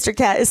 And Mr.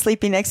 Cat is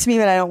sleeping next to me,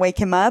 but I don't wake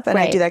him up. And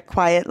I Right. do that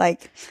quiet,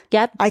 like,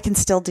 Yep. I can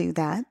still do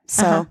that.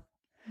 So Uh-huh.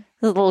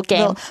 The little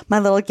game. my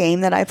little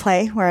game that I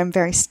play where I'm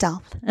very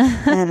stealth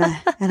and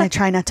I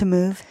try not to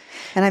move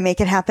and I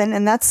make it happen.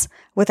 And that's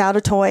without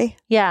a toy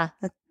Yeah.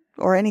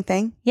 or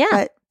anything. Yeah.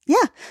 But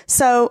yeah.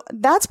 So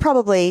that's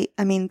probably,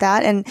 I mean,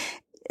 that. And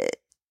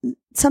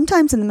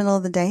sometimes in the middle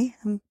of the day,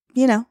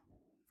 you know,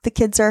 the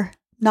kids are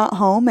not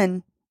home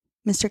and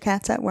Mr.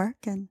 Cat's at work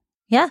and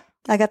Yeah.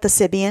 I got the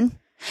Sybian.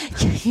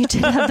 You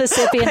did have the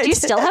Sybian. Do you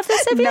still have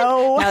the Sybian?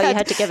 No. No, you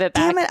had to give it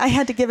back. Damn it. I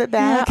had to give it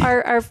back.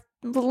 Yeah, our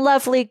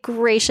lovely,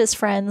 gracious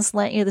friends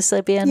lent you the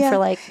Sybian Yeah. for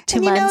like 2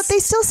 and months. you know, they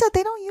still said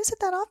they don't use it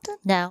that often.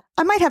 No.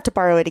 I might have to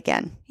borrow it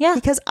again. Yeah.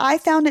 Because I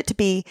found it to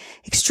be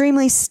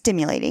extremely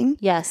stimulating.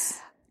 Yes.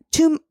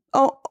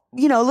 A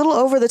little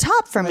over the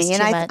top for Was me.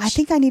 And too I much.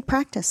 think I need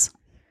practice.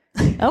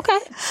 Okay.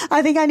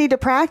 I think I need to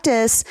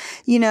practice,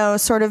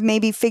 sort of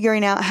maybe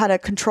figuring out how to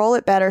control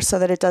it better so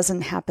that it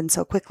doesn't happen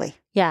so quickly.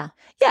 Yeah.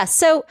 Yeah.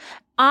 So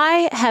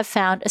I have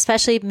found,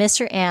 especially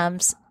Mr.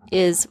 Ames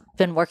is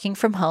been working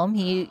from home.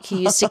 He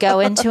used to go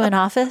into an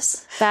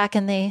office back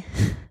in the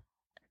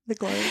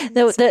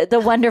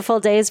wonderful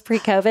days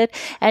pre-COVID.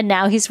 And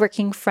now he's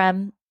working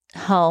from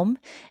home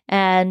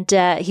and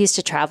he used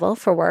to travel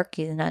for work.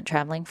 He's not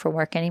traveling for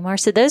work anymore.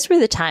 So those were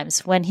the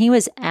times when he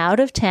was out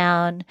of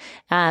town,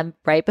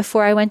 right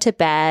before I went to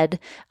bed.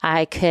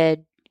 I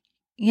could,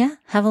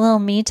 have a little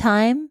me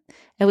time.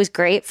 It was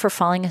great for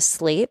falling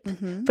asleep,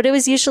 but it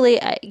was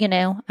usually,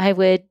 I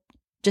would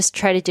just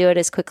try to do it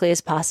as quickly as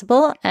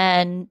possible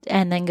and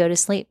then go to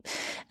sleep.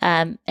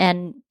 In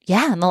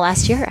the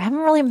last year, I haven't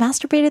really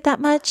masturbated that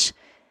much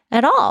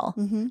at all.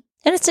 Mm-hmm.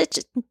 And it's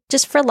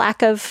just for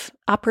lack of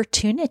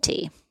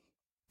opportunity.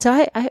 So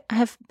I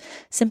have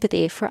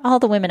sympathy for all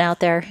the women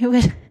out there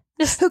who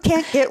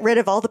can't get rid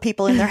of all the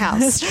people in their house.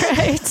 That's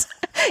right.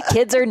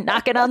 Kids are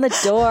knocking on the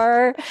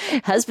door,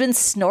 husband's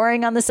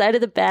snoring on the side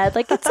of the bed.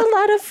 Like it's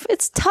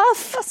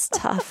tough. It's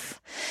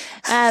tough.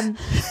 Damn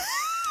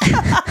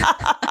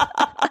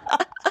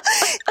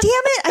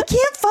it, I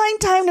can't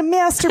find time to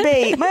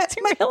masturbate. My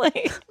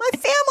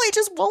family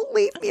just won't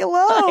leave me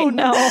alone.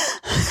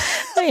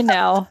 I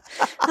know.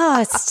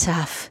 Oh, it's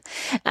tough.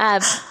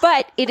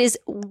 But it is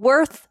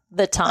worth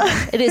the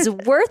time. It is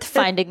worth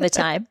finding the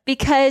time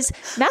because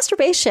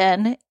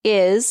masturbation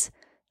is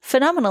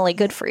phenomenally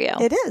good for you.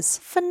 It is.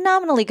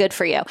 Phenomenally good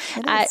for you.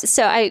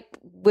 So I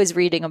was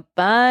reading a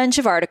bunch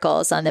of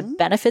articles on the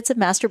benefits of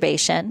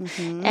masturbation.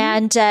 Mm-hmm.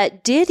 And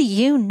did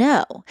you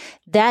know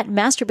that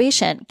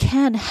masturbation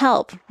can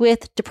help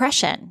with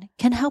depression,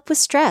 can help with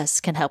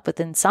stress, can help with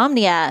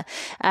insomnia,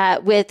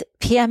 with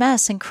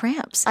PMS and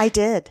cramps? I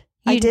did.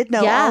 I did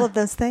know all of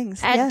those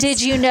things. And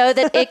did you know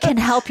that it can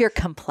help your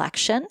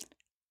complexion?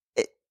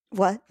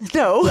 What?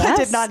 No, Yes.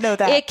 I did not know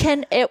that. It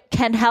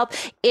can help.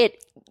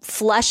 It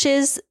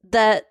flushes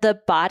the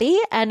body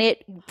and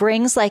it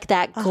brings like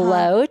that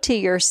glow to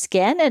your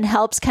skin and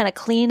helps kind of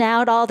clean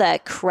out all the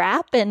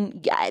crap.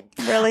 And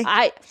really,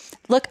 I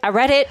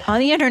read it on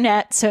the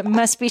internet, so it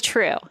must be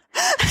true.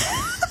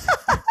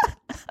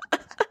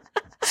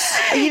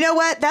 You know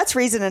what? That's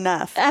reason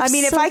enough. Absolutely.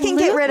 I mean, if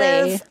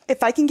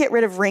I can get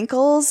rid of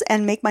wrinkles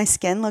and make my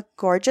skin look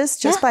gorgeous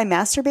just by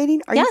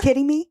masturbating, are you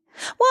kidding me?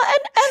 Well, and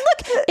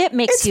look, it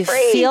makes you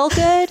feel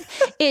good.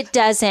 It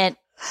doesn't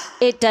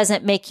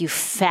make you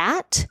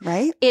fat.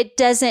 Right. It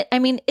doesn't,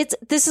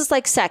 this is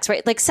like sex,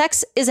 right? Like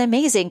sex is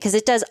amazing because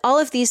it does all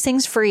of these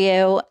things for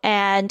you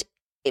and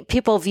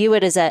people view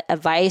it as a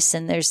vice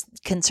and there's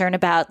concern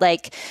about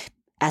like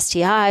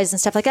STIs and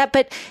stuff like that.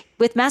 But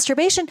with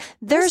masturbation,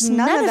 there's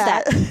none of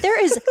that.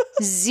 There is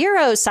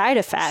zero side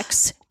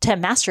effects to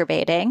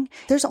masturbating.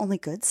 There's only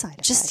good side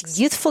effects. Just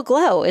youthful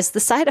glow is the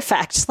side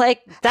effect.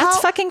 Like that's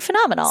fucking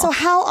phenomenal. So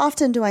how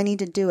often do I need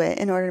to do it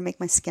in order to make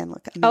my skin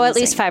look amazing? Oh, at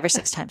least 5 or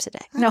 6 times a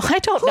day. No, I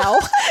don't know.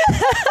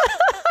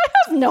 I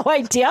have no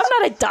idea. I'm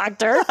not a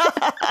doctor.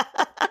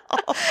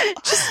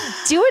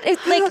 Just do it.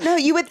 I don't know.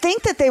 You would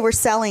think that they were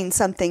selling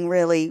something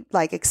really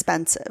like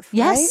expensive.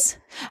 Yes. Right?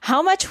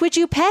 How much would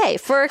you pay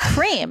for a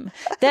cream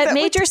that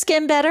made your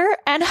skin better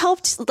and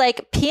helped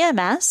like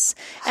PMS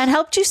and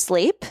helped you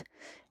sleep?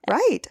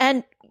 Right.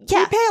 And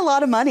you pay a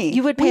lot of money.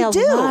 You would pay a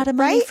lot of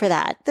money for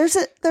that. There's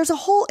a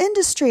whole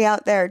industry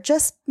out there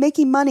just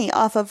making money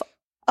off of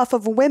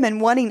women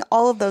wanting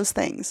all of those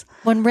things.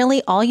 When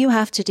really all you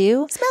have to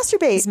do is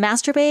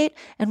masturbate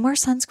and wear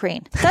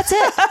sunscreen. That's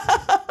it.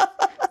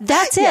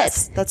 That's it.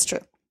 Yes, that's true.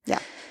 Yeah.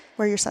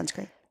 Wear your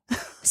sunscreen.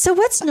 So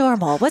what's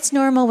normal? What's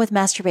normal with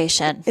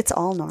masturbation? It's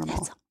all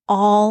normal. It's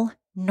all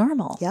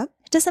normal. Yep.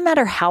 It doesn't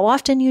matter how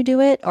often you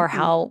do it or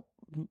how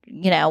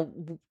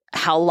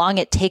long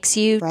it takes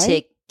you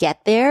to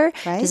get there.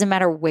 Right. Doesn't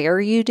matter where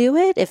you do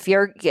it.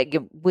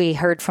 We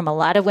heard from a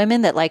lot of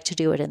women that like to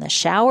do it in the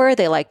shower.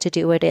 They like to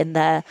do it in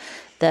the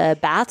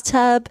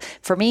bathtub.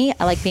 For me,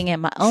 I like being in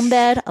my own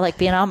bed. I like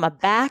being on my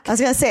back. I was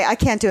going to say, I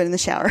can't do it in the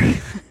shower.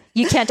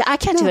 You can't. I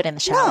can't do it in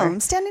the shower. No, I'm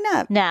standing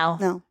up.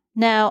 No.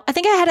 I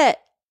think I had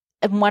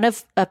in one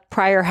of a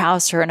prior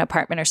house or an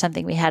apartment or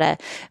something, we had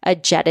a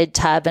jetted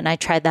tub, and I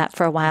tried that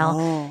for a while.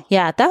 Oh.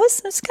 Yeah, that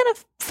was kind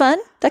of fun.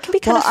 That can be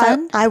kind of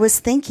fun. I was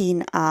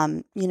thinking,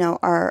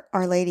 our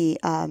lady,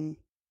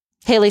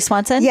 Haley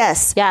Swanson?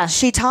 yes. Yeah.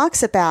 She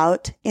talks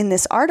about in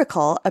this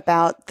article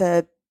about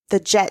the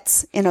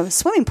jets in a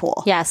swimming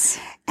pool. Yes.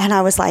 And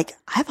I was like,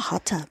 I have a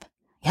hot tub.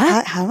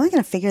 Yeah. How am I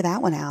going to figure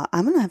that one out?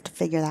 I'm going to have to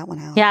figure that one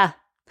out. Yeah.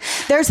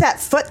 There's that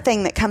foot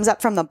thing that comes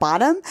up from the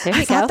bottom. There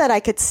you I thought go. that I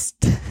could,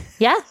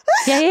 Yeah.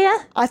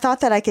 I thought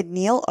that I could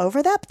kneel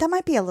over that, but that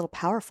might be a little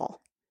powerful.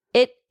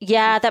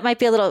 That might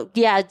be a little,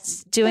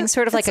 it's doing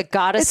sort of like a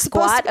goddess it's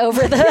supposed squat to-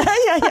 over the.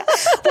 Yeah.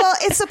 Well,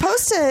 it's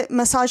supposed to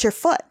massage your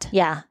foot.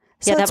 Yeah.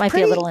 So Yeah, that it's might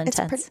be a pretty- little it's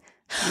intense.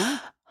 pretty-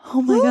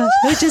 Oh my gosh.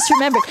 I just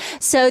remembered.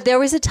 So there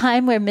was a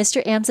time where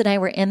Mr. Ams and I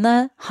were in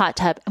the hot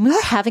tub and we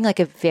were having like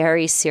a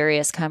very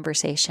serious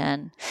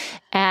conversation.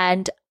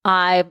 And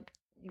I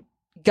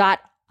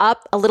got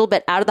up a little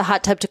bit out of the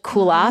hot tub to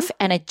cool off,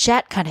 and a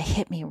jet kind of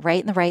hit me right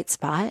in the right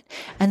spot.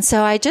 And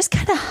so I just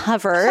kind of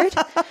hovered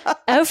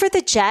over the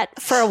jet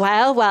for a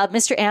while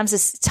Mr. Ams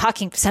is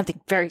talking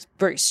something very,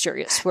 very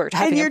serious. We're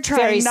having you're a trying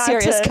very not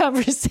serious to-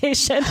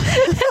 conversation.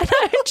 And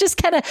I'm just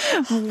kind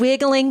of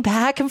wiggling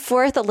back and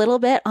forth a little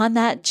bit on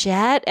that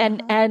jet.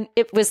 And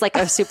it was like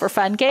a super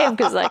fun game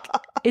because can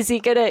he Is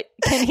he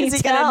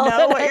tell gonna know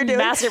that what you're I'm doing?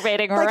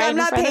 masturbating Like, right I'm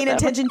not in front paying of him?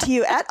 attention to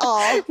you at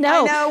all.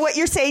 No. I know what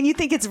you're saying. You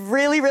think it's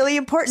really, really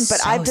important, but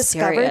So I've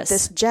discovered serious.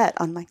 this jet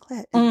on my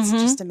clit. And It's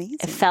just amazing.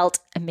 It felt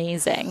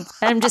amazing.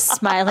 And I'm just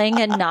smiling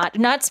and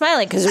not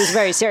smiling because it was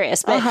very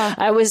serious, but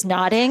I was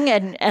nodding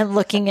and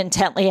looking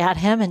intently at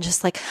him and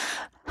just like,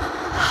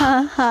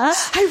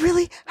 I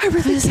really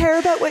care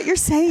about what you're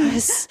saying.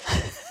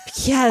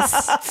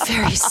 yes,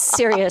 very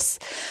serious.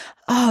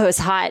 Oh, it was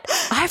hot.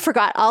 I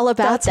forgot all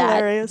about That's that,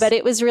 hilarious. but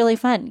it was really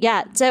fun.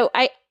 Yeah. So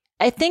I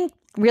think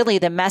really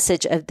the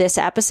message of this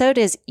episode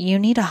is you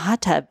need a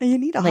hot tub. You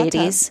need a hot tub.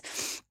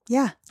 ladies.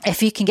 Yeah.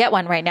 If you can get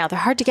one right now, they're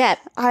hard to get.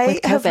 I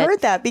with have COVID.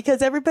 heard that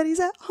because everybody's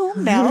at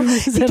home now.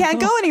 You can't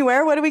go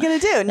anywhere. What are we going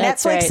to do?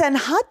 That's Netflix right. and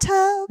hot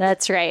tub.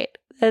 That's right.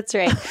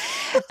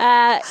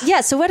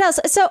 So what else?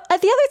 So the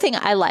other thing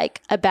I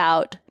like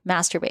about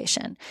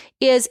masturbation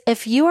is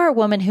if you are a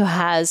woman who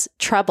has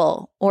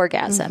trouble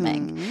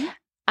orgasming, Mm-hmm.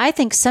 I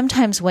think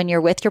sometimes when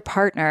you're with your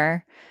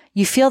partner,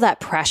 you feel that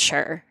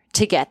pressure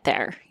to get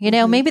there. You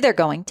know, maybe they're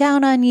going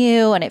down on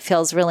you and it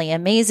feels really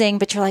amazing,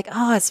 but you're like,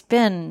 oh, it's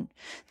been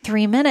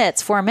 3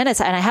 minutes, 4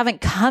 minutes, and I haven't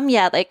come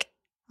yet. Like,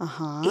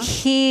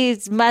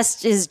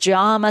 his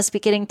jaw must be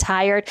getting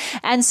tired.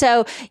 And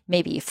so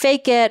maybe you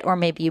fake it, or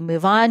maybe you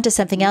move on to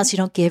something else. You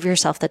don't give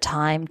yourself the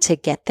time to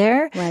get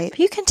there. Right. But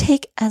you can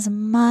take as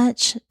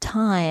much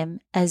time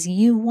as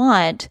you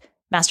want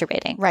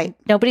masturbating. Right.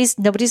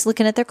 Nobody's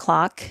looking at their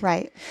clock.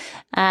 Right.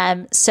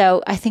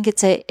 So I think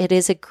it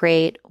is a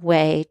great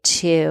way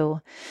to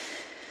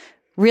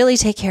really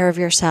take care of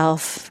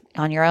yourself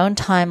on your own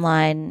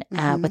timeline,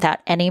 without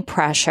any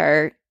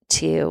pressure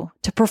to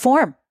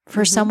perform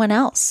for someone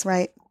else.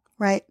 Right.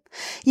 Right.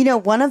 You know,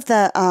 one of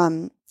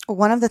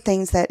the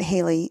things that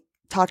Haley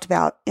talked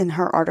about in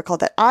her article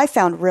that I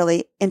found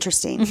really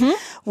interesting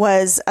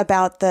was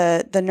about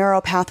the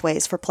neural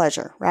pathways for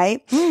pleasure,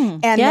 right?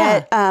 And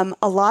that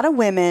a lot of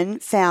women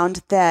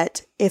found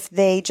that if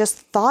they just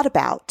thought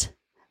about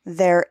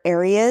their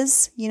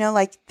areas, you know,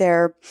 like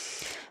their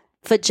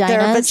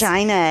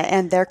vagina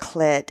and their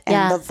clit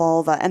and the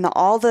vulva and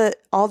all the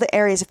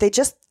areas, if they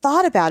just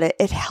thought about it,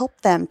 it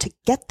helped them to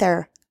get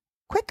there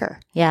quicker.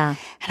 Yeah.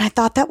 And I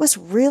thought that was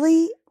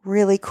really,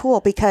 really cool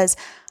because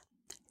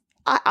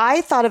I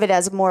thought of it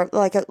as more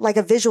like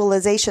a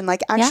visualization,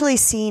 like actually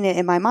seeing it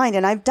in my mind.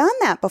 And I've done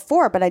that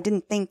before, but I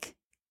didn't think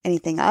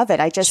anything of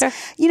it. I just,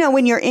 you know,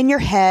 when you're in your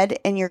head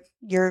and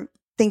you're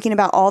thinking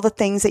about all the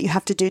things that you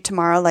have to do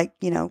tomorrow, like,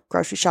 you know,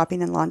 grocery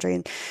shopping and laundry,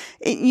 and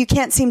you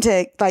can't seem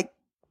to like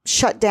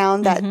shut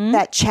down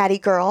that chatty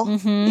girl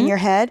in your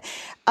head.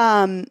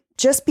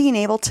 Just being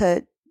able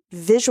to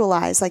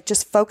visualize, like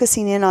just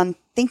focusing in on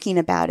thinking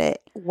about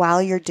it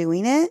while you're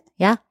doing it.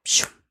 Yeah.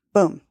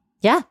 Boom.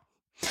 Yeah.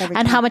 Every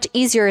And time. how much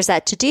easier is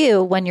that to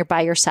do when you're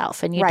by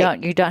yourself and you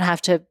don't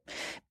have to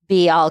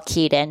be all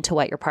keyed into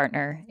what your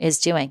partner is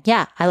doing.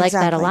 Yeah, I like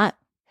that a lot.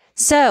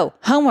 So,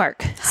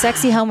 homework,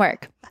 sexy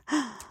homework.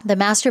 The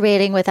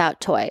masturbating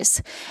without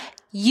toys.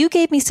 You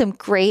gave me some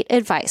great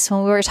advice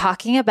when we were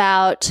talking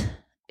about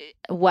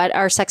what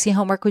our sexy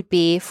homework would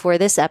be for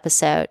this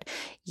episode.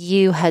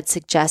 You had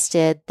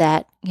suggested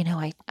that, you know,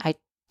 I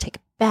take a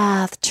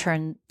bath,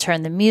 turn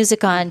the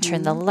music on,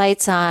 turn the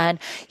lights on.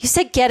 You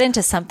said get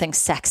into something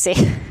sexy.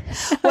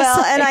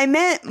 Well, and I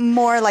meant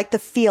more like the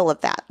feel of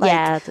that. Like,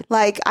 Yeah.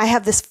 like I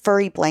have this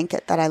furry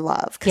blanket that I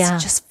love because Yeah. it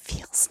just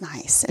feels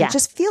nice and Yeah. it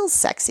just feels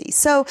sexy.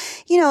 So,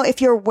 you know,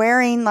 if you're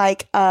wearing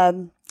like a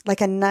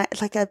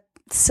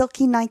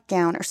silky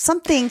nightgown or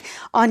something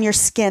on your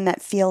skin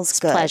that feels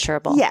good.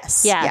 Pleasurable.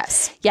 Yes. Yeah.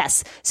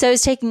 Yes. So I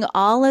was taking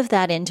all of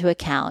that into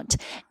account.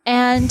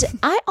 And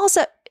I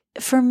also,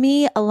 for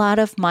me, a lot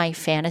of my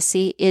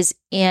fantasy is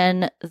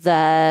in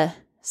the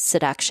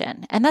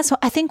seduction. And that's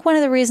I think one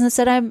of the reasons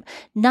that I'm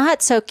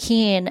not so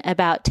keen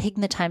about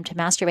taking the time to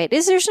masturbate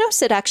is there's no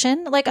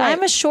seduction. Like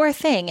I'm a sure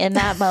thing in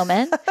that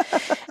moment.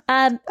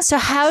 So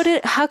how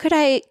could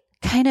I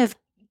kind of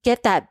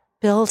get that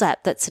build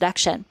up, that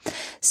seduction?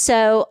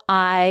 So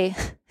I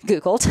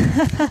Googled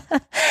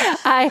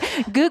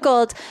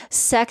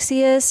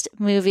sexiest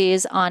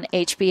movies on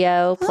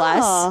HBO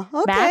Plus,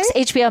 Max,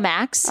 HBO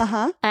Max,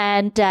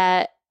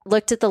 and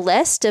looked at the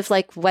list of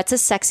like, what's a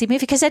sexy movie?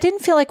 Because I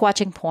didn't feel like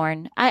watching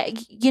porn.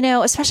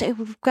 Especially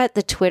we've got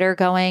the Twitter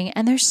going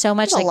and there's so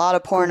much a lot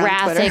of porn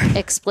graphic, on Twitter.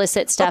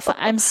 explicit stuff.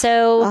 I'm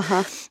so,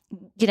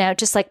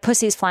 just like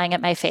pussies flying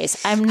at my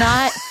face.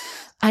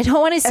 I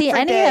don't want to see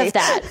any of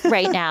that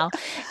right now.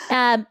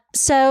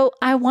 So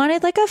I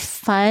wanted like a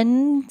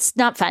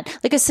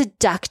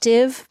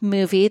seductive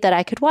movie that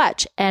I could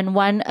watch. And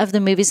one of the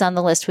movies on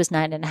the list was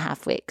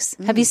 9.5 Weeks.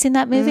 Have you seen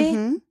that movie?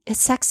 Mm-hmm. It's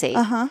sexy.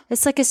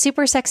 It's like a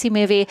super sexy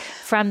movie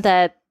from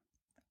the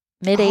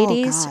mid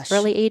 80s,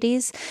 early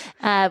 80s.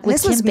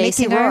 With Kim Basinger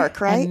Mickey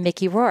Rourke, right? And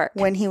Mickey Rourke.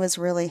 When he was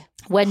really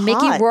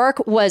Mickey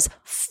Rourke was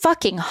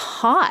fucking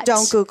hot.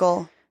 Don't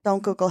Google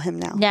him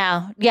now.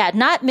 No. Yeah.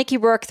 Not Mickey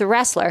Rourke, the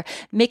wrestler.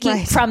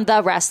 Mickey from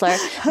The Wrestler.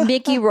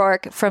 Mickey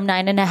Rourke from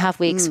 9.5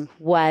 Weeks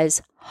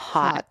was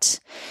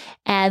hot.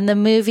 And the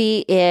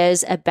movie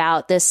is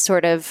about this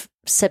sort of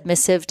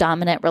submissive,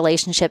 dominant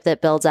relationship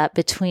that builds up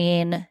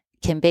between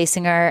Kim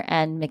Basinger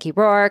and Mickey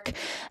Rourke.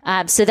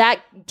 So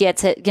that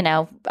gets it,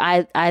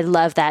 I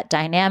love that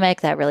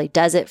dynamic. That really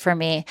does it for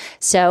me.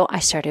 So I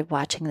started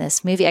watching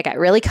this movie. I got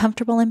really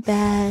comfortable in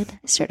bed.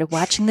 I started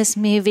watching this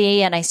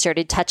movie and I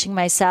started touching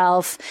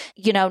myself,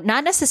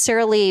 not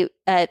necessarily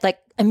like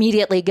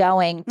immediately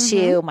going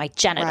to my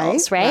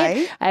genitals,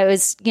 right? I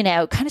was,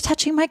 kind of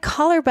touching my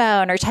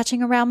collarbone or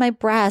touching around my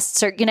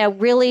breasts or,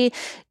 really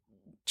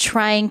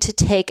trying to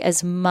take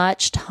as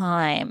much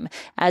time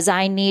as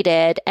I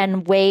needed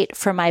and wait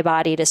for my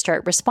body to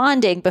start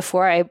responding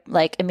before I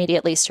like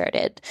immediately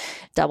started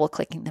double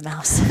clicking the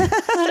mouse. I'm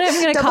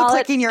going to call it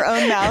clicking your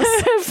own mouse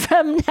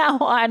from now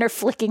on, or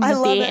flicking the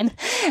bean.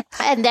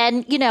 And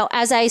then,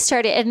 as I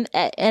started,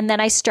 and then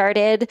I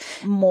started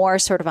more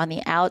sort of on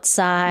the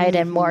outside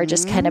and more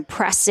just kind of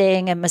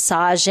pressing and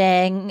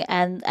massaging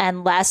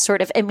and less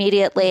sort of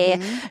immediately,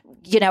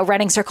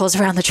 running circles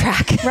around the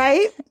track.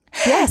 Right.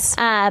 Yes.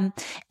 And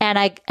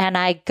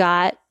I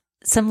got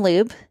some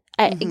lube.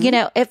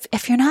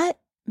 If you're not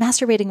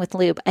masturbating with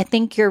lube, I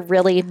think you're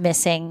really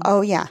missing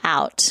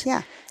out.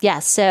 Yeah. Yeah.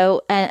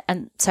 So,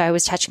 and so I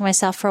was touching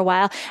myself for a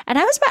while and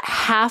I was about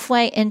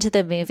halfway into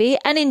the movie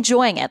and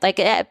enjoying it. Like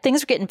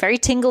things were getting very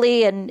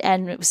tingly and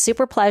it was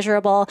super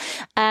pleasurable.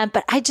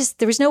 But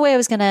there was no way I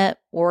was going to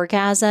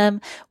orgasm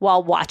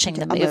while watching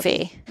the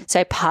movie. So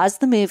I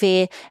paused the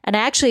movie and I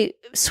actually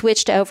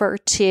switched over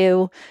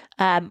to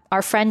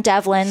our friend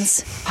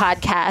Devlin's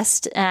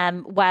podcast,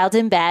 Wild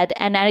in Bed.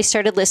 And I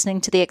started listening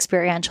to the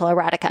Experiential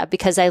Erotica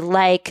because I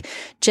like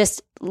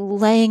just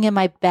laying in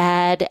my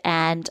bed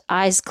and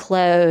eyes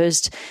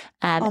closed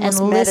and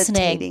listening.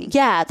 Meditating.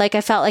 Yeah. Like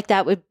I felt like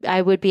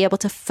I would be able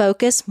to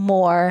focus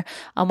more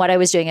on what I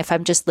was doing if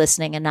I'm just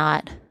listening and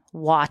not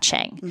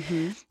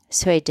watching.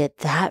 So I did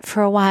that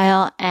for a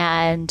while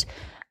and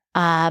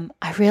I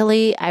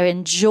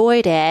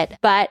enjoyed it,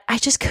 but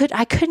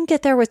I couldn't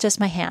get there with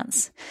just my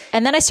hands.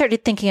 And then I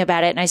started thinking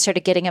about it and I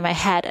started getting in my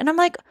head and I'm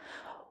like,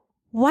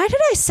 why did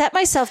I set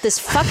myself this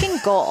fucking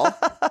goal?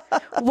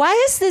 Why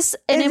is this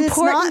an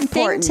important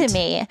thing to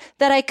me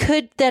that I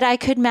could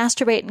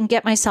masturbate and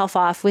get myself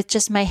off with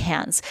just my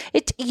hands?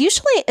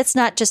 Usually it's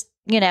not just,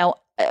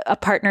 a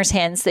partner's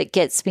hands that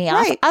gets me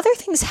off. Other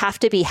things have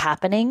to be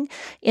happening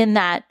in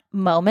that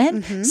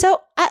moment.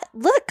 So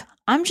look,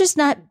 I'm just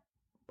not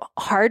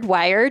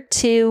hardwired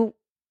to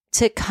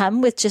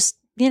come with just,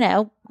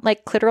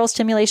 like clitoral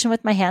stimulation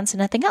with my hands and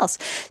nothing else.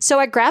 So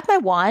I grabbed my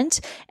wand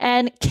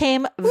and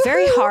came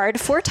very hard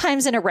 4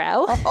 times in a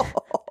row. And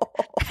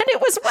it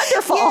was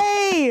wonderful.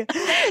 Yay!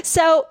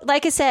 So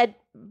like I said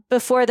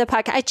before the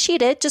podcast, I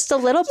cheated just a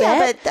little bit. Yeah,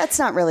 but that's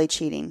not really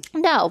cheating.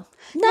 No,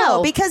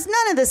 because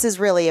none of this is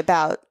really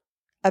about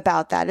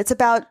that. It's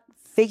about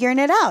figuring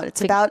it out.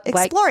 It's about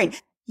exploring.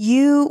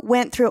 You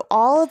went through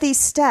all of these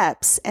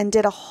steps and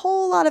did a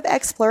whole lot of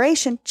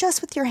exploration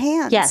just with your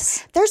hands.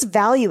 Yes. There's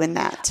value in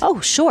that. Oh,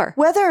 sure.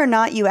 Whether or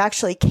not you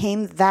actually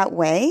came that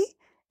way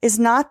is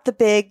not the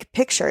big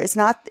picture. Is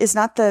not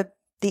the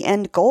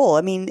end goal.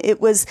 I mean,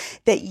 it was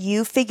that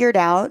you figured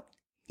out,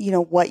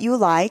 what you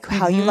like,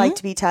 how you like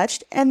to be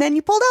touched, and then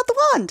you pulled out the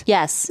wand.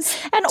 Yes.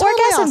 And totally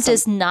orgasm awesome.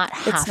 does not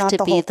have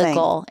to be the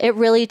goal. It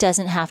really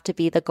doesn't have to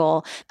be the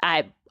goal.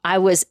 I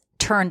was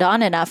turned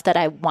on enough that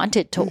I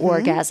wanted to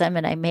orgasm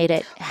and I made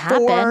it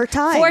happen 4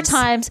 times. 4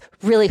 times,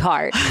 really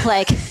hard,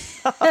 like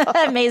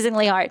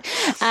amazingly hard.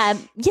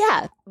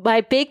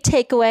 My big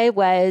takeaway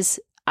was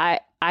I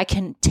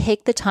can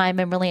take the time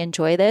and really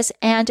enjoy this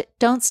and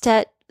don't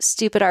set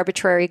stupid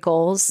arbitrary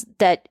goals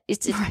that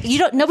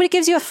nobody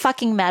gives you a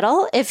fucking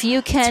medal if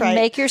you can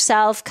make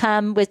yourself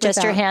come with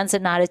just your hands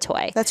and not a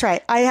toy. That's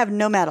right. I have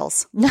no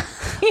medals. You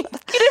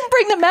didn't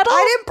bring the medal?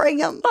 I didn't bring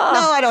them. Oh.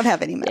 No, I don't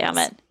have any medals. Damn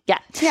it. Yeah.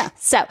 Yeah.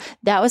 So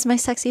that was my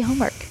sexy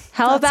homework.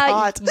 How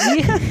about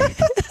you?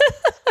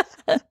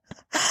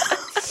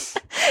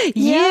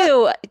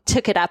 You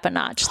took it up a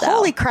notch, though.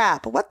 Holy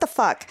crap. What the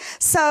fuck?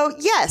 So,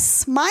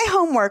 yes, my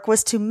homework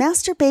was to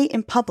masturbate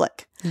in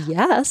public.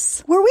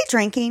 Yes. Were we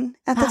drinking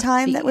at the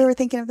time that we were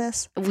thinking of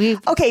this?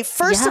 Okay,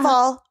 first of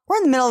all, we're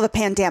in the middle of a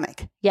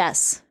pandemic.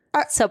 Yes.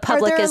 So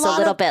public is a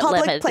little bit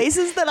limited.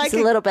 Places that I could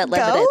a little bit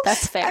limited. Go?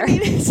 That's fair. I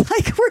mean, it's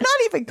like we're not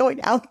even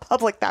going out in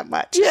public that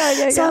much.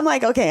 Yeah. So I'm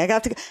like, okay, I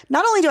got to.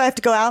 Not only do I have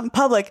to go out in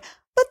public,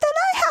 but then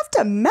I have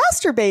to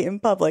masturbate in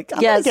public.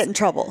 I'm gonna get in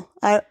trouble.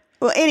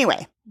 Well,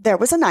 anyway, there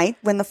was a night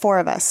when the four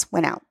of us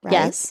went out. Right?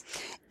 Yes.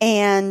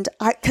 And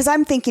because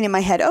I'm thinking in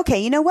my head,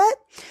 okay, you know what?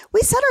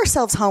 We set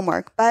ourselves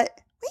homework, but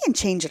we can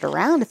change it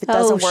around if it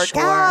doesn't work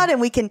out,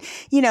 and we can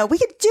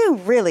do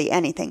really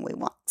anything we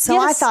want. So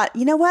I thought,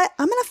 you know what?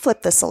 I'm going to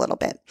flip this a little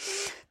bit.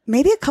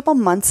 Maybe a couple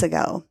months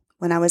ago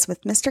when I was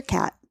with Mr.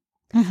 Cat,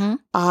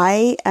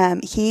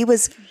 he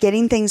was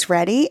getting things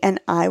ready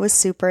and I was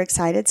super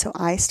excited. So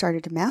I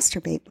started to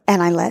masturbate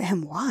and I let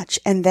him watch.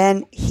 And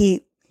then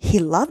he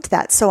loved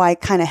that. So I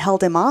kind of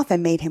held him off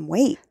and made him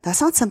wait. That's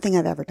not something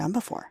I've ever done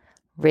before.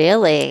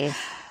 Really?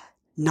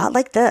 Not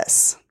like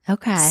this.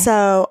 Okay.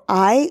 So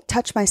I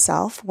touch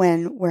myself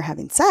when we're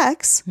having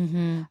sex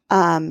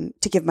to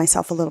give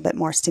myself a little bit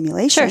more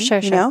stimulation. Sure.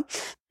 You know?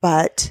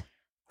 But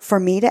for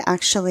me to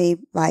actually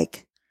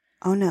like,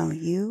 oh no,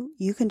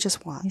 you can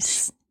just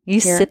watch. You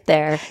sit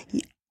there.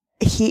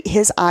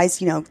 His eyes,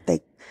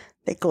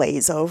 they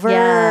glaze over.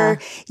 Yeah.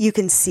 You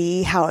can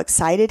see how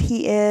excited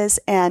he is.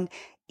 And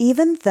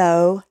even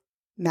though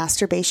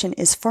masturbation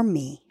is for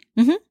me,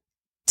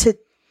 to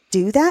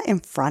do that in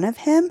front of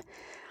him,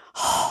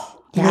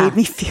 made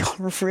me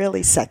feel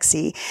really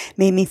sexy,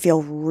 made me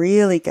feel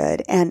really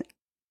good. And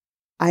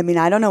I mean,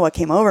 I don't know what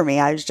came over me.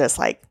 I was just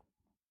like,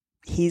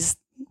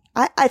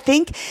 I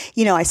think,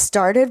 I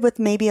started with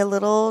maybe a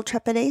little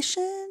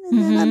trepidation and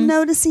then I'm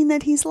noticing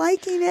that he's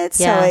liking it.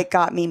 So it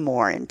got me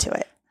more into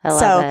it. I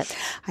love it.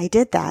 I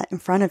did that in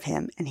front of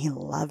him and he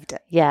loved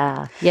it.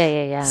 Yeah.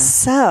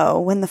 So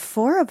when the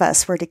four of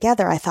us were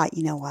together, I thought,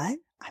 you know what?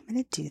 I'm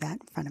going to do that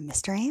in front of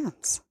Mr.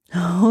 Ames.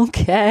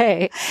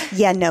 Okay.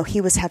 Yeah, no, he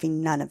was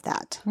having none of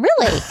that.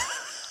 Really?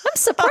 I'm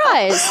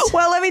surprised.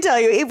 Well, let me tell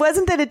you, it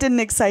wasn't that it didn't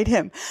excite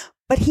him,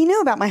 but he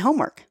knew about my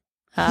homework.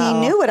 He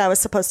knew what I was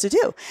supposed to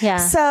do. Yeah.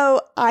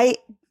 So I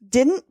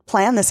didn't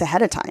plan this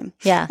ahead of time.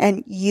 Yeah.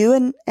 And you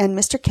and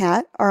Mr.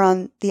 Cat are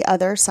on the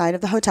other side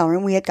of the hotel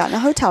room. We had gotten a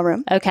hotel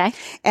room. Okay.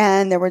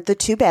 And there were the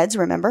two beds,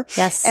 remember?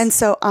 Yes. And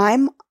so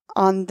I'm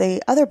on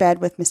the other bed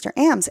with Mr.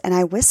 Ames and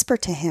I whisper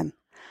to him,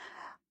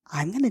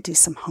 I'm going to do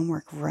some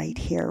homework right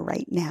here,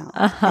 right now.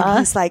 And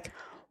he's like,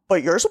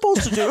 but you're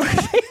supposed to do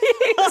it.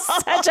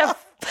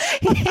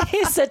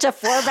 He's such a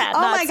format Nazi.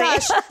 Oh my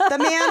gosh, the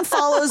man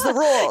follows the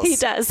rules. He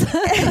does.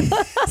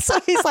 So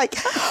he's like,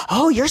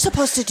 oh, you're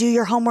supposed to do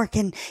your homework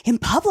in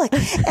public.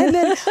 And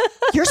then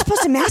you're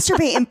supposed to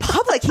masturbate in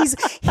public.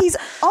 He's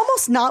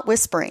almost not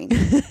whispering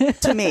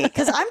to me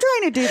because I'm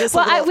trying to do this.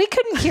 Well, we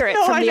couldn't hear it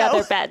from the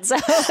other bed. So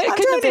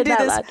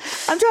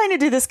I'm trying to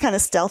do this kind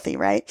of stealthy,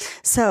 right?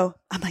 So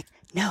I'm like,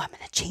 no, I'm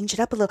going to change it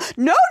up a little.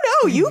 No,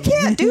 you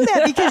can't do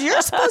that because you're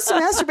supposed to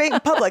masturbate in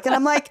public. And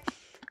I'm like,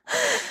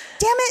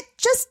 damn it,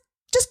 just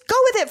go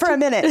with it for a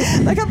minute.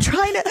 Like I'm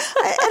trying to,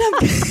 I'm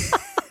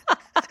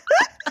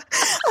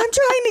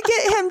trying to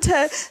get him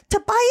to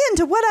buy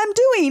into what I'm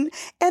doing.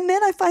 And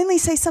then I finally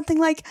say something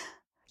like,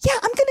 yeah,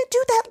 I'm going to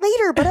do that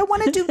later, but I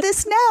want to do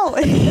this now.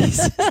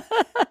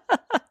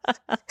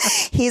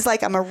 He's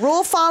like, I'm a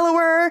rule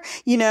follower,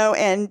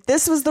 and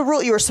this was the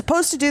rule. You were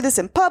supposed to do this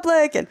in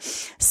public. And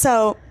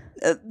so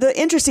the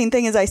interesting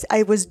thing is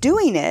I was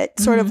doing it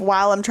sort of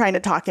while I'm trying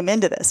to talk him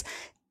into this.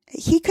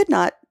 He could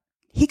not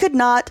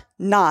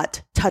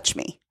not touch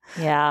me.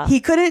 Yeah. He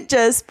couldn't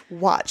just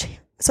watch.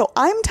 So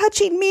I'm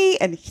touching me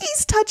and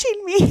he's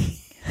touching me.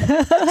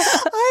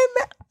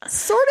 I'm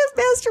sort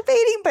of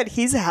masturbating, but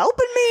he's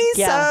helping me.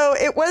 Yeah. So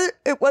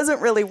it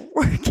wasn't really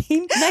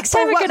working. Next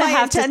time we're going to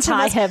have to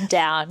tie him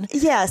down.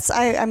 Yes,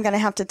 I'm going to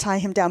have to tie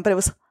him down, but it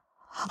was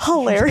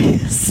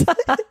hilarious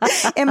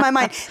in my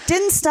mind.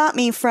 Didn't stop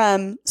me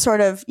from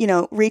sort of,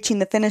 reaching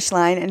the finish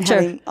line and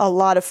having a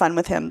lot of fun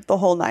with him the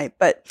whole night.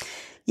 But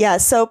yeah,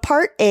 so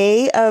part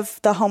A of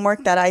the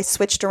homework that I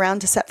switched around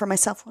to set for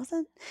myself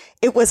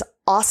it was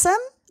awesome,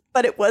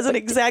 but it wasn't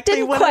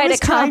exactly what I was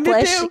trying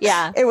to do.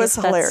 Yeah. It was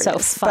hilarious. So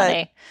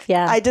funny.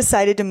 Yeah. I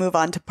decided to move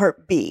on to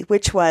part B,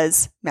 which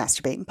was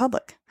masturbate in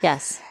public.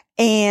 Yes.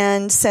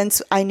 And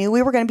since I knew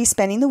we were going to be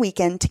spending the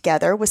weekend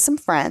together with some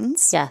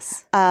friends.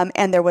 Yes.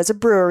 And there was a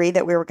brewery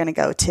that we were going to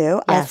go to.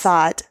 Yes. I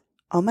thought,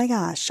 oh my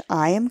gosh,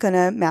 I am going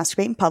to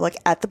masturbate in public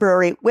at the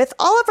brewery with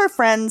all of our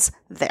friends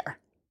there.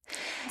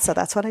 So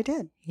that's what I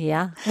did.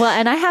 Yeah. Well,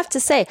 and I have to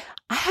say,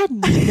 I had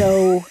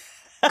no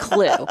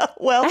clue.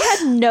 Well, I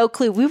had no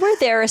clue. We were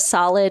there a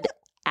solid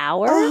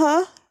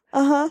hour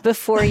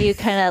before you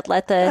kind of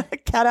let the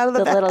cat out of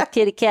the bag. little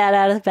kitty cat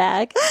out of the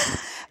bag.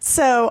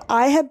 So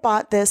I had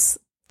bought this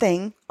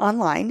thing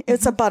online.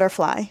 It's a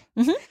butterfly.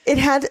 It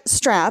had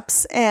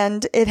straps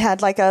and it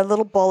had like a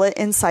little bullet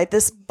inside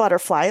this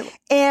butterfly,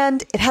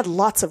 and it had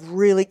lots of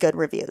really good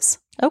reviews.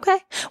 Okay.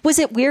 Was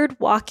it weird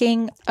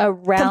walking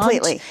around?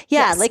 Completely.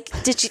 Yeah. Yes.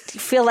 Like, did you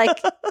feel like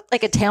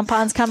a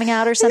tampon's coming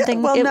out or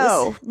something? Well,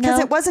 no, because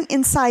it wasn't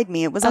inside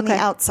me. It was on the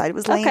outside. It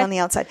was laying Okay. on the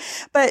outside.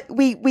 But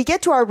we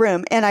get to our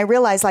room and I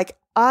realized like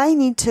I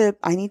need to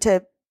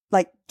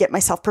like get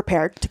myself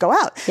prepared to go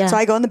out. Yeah. So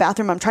I go in the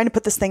bathroom. I'm trying to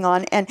put this thing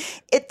on, and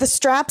the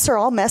straps are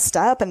all messed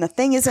up, and the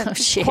thing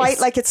isn't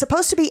quite like it's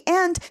supposed to be,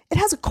 and it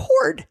has a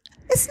cord.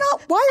 It's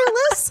not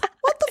wireless.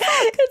 What the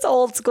fuck? It's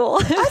old school.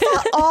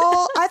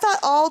 I thought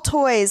all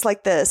toys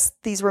like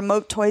these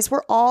remote toys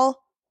were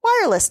all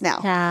wireless now.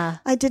 Yeah.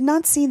 I did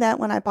not see that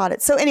when I bought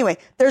it. So anyway,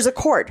 there's a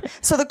cord.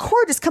 So the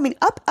cord is coming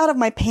up out of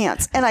my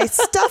pants, and I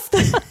stuffed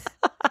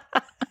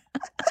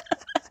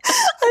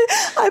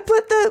I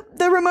put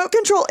the remote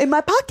control in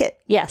my pocket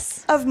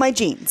Yes. of my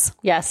jeans.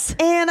 Yes.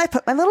 And I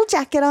put my little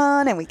jacket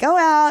on, and we go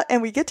out,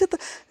 and we get to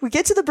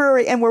the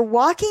brewery, and we're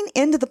walking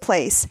into the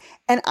place,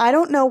 and I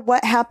don't know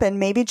what happened.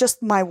 Maybe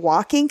just my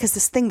walking, because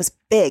this thing was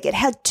big. It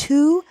had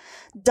 2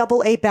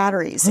 AA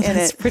batteries in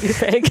It's it. pretty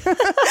big.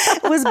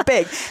 It was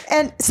big,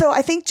 and so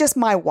I think just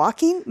my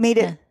walking made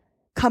it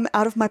come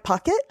out of my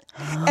pocket,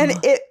 and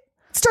it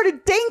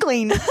started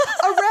dangling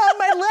around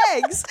my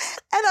legs,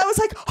 and I was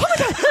like, oh my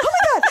god.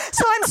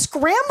 So I'm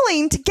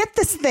scrambling to get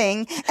this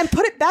thing and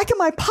put it back in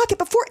my pocket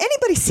before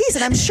anybody sees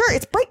it. I'm sure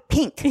it's bright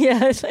pink.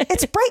 Yeah.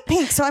 It's bright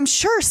pink, so I'm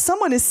sure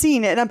someone has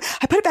seen it. And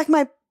I put it back in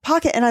my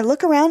pocket, and I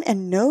look around,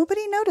 and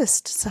nobody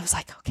noticed. So I was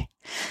like, okay,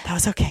 that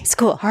was okay. It's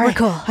cool. All right, We're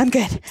cool. I'm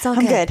good. all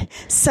I'm good. good.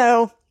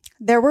 So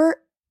there were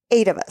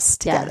 8 of us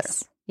together.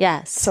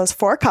 Yes. So it's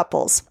 4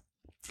 couples.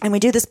 And we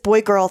do this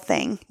boy-girl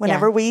thing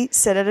whenever we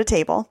sit at a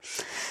table.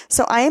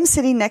 So I am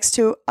sitting next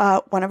to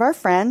one of our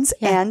friends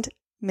and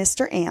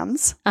Mr.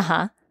 Ams.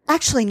 Uh-huh.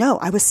 Actually, no,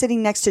 I was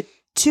sitting next to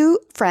 2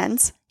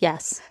 friends,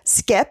 Yes.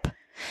 Skip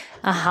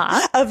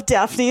Uh-huh. of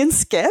Daphne and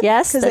Skip.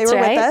 Yes, because that's they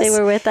were right. with us. They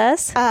were with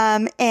us.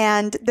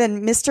 And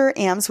then Mr.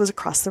 Ams was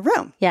across the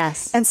room.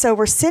 Yes. And so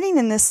we're sitting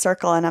in this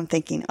circle, and I'm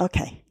thinking,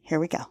 okay, here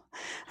we go.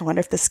 I wonder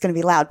if this is going to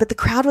be loud. But the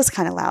crowd was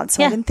kind of loud,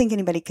 so I didn't think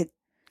anybody could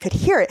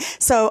hear it.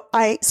 So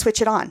I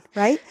switch it on,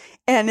 right?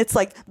 And it's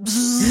like,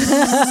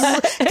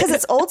 because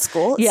it's old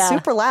school. It's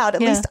super loud.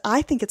 At least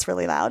I think it's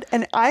really loud.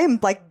 And I am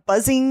like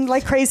buzzing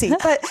like crazy.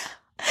 But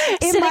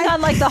sitting on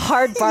like the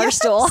hard bar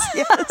stool.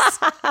 Yes.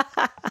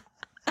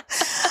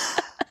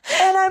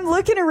 And I'm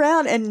looking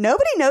around, and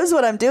nobody knows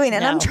what I'm doing.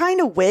 And I'm trying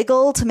to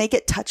wiggle to make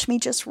it touch me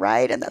just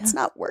right. And that's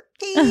not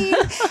working.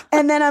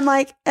 And then I'm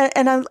like,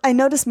 I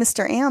notice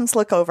Mr. Ams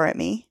look over at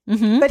me,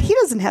 but he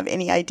doesn't have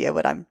any idea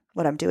what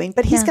I'm doing,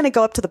 but he's going to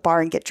go up to the bar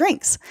and get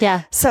drinks.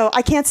 Yeah. So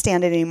I can't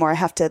stand it anymore. I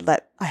have to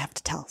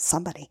tell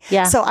somebody.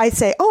 Yeah. So I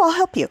say, oh, I'll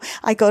help you.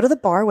 I go to the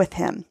bar with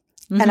him.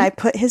 And I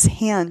put his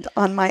hand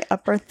on my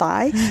upper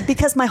thigh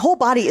because my whole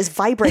body is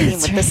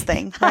vibrating with this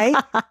thing, right?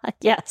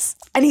 Yes.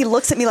 And he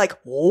looks at me like,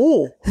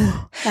 oh.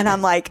 And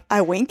I'm like,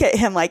 I wink at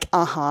him like,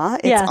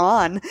 it's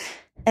on.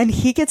 And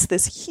he gets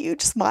this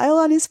huge smile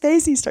on his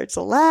face. He starts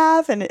to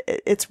laugh, and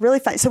it's really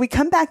fun. So we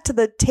come back to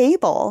the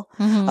table,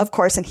 of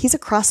course, and he's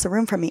across the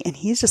room from me, and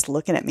he's just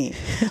looking at me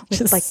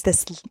with like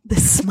this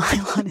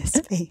smile on his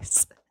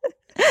face.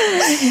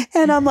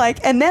 And I'm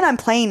like, and then I'm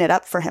playing it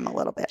up for him a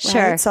little bit. Right?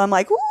 Sure. So I'm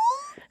like, ooh.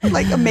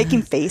 Like I'm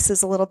making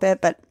faces a little bit,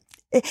 but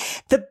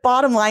the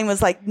bottom line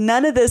was like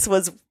none of this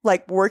was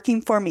like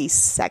working for me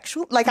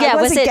sexual. Like I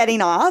wasn't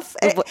getting off.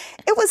 It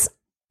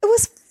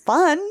was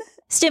fun,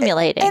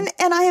 stimulating,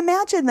 and I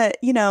imagine that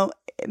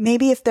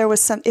maybe if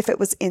it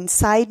was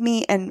inside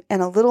me and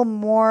a little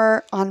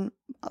more on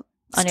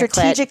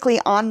strategically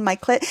on my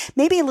clit,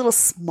 maybe a little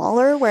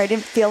smaller where I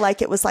didn't feel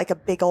like it was like a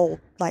big old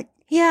like.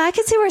 Yeah, I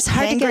can see where it's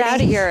hard to get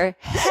out of your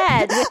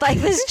head with like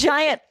this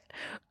giant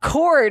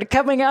cord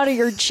coming out of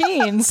your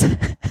jeans.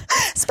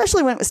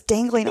 Especially when it was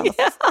dangling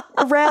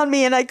around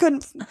me and I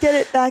couldn't get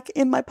it back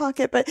in my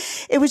pocket. But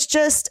it was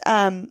just,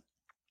 I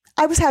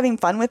was having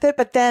fun with it.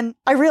 But then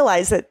I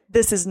realized that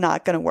this is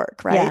not going to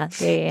work, right?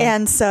 Yeah.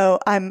 And so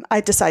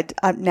I decided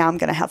now I'm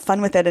going to have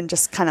fun with it and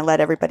just kind of let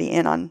everybody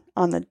in on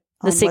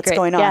what's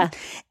going on. Yeah.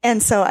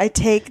 And so I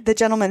take the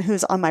gentleman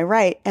who's on my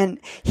right, and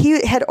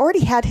he had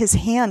already had his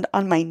hand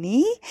on my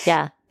knee.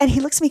 Yeah. And he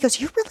looks at me and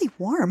goes, "You're really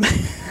warm."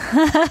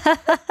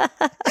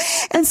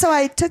 And so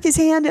I took his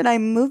hand and I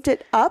moved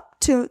it up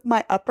to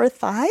my upper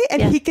thigh,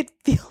 and he could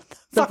feel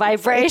the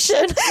vibration.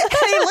 And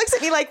he looks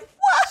at me like,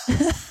 "What?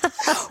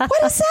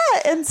 What is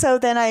that?" And so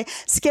then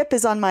Skip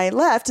is on my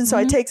left, and so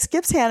I take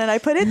Skip's hand and I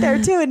put it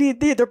there too, and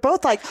they're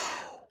both like,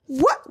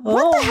 What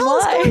the hell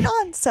is going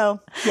on? So,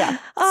 yeah.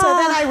 So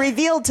then I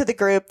revealed to the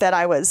group that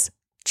I was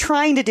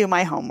trying to do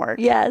my homework.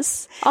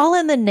 Yes. All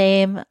in the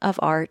name of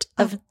art,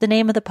 of the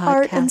name of the podcast.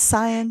 Art and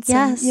science.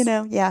 Yes.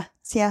 And, yeah.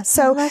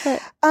 So I love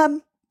it.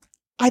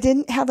 I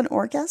didn't have an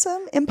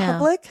orgasm in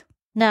public.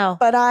 No.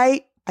 But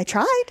I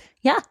tried.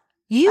 Yeah.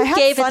 You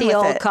gave it the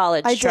old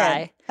college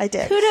try. I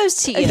did.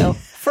 Kudos to you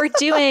for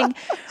doing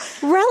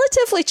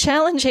relatively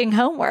challenging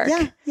homework.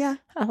 Yeah.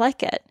 I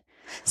like it.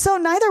 So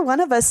neither one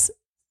of us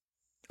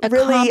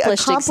really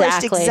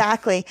accomplished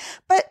exactly.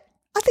 But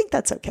I think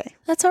that's okay.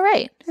 That's all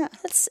right. Yeah.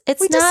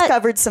 We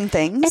discovered some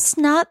things. It's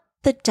not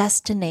the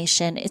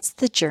destination. It's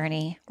the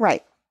journey.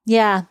 Right.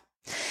 Yeah.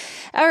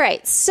 All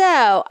right.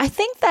 So I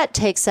think that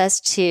takes us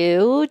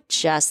to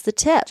just the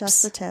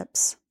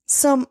tips.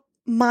 So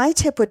my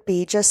tip would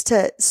be just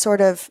to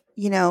sort of,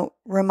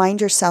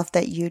 remind yourself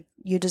that you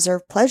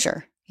deserve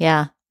pleasure.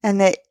 Yeah.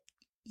 And that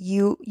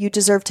you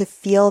deserve to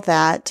feel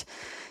that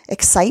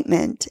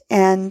excitement,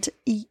 and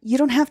you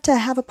don't have to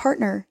have a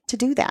partner to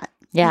do that.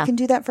 Yeah. You can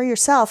do that for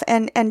yourself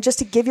and just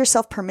to give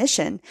yourself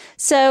permission.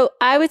 So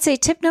I would say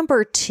tip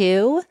number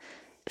 2,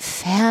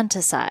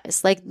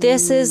 fantasize. Like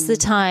this is the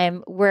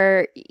time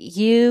where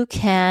you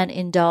can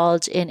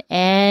indulge in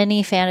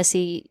any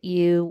fantasy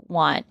you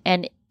want.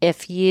 And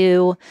if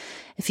you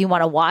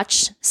want to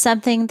watch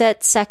something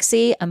that's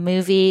sexy, a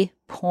movie,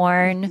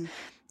 porn,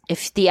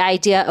 if the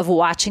idea of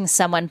watching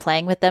someone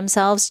playing with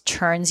themselves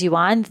turns you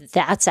on,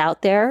 that's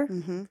out there.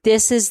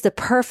 This is the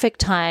perfect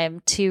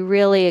time to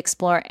really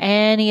explore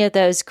any of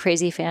those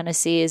crazy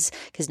fantasies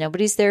because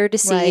nobody's there to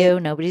see you.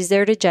 Nobody's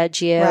there to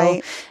judge you.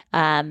 Right.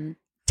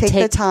 Take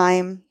the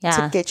time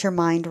to get your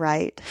mind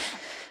right.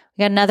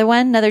 We got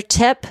another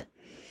tip.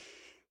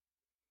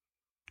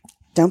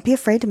 Don't be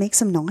afraid to make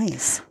some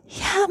noise.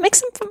 Yeah, make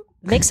some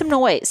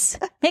noise.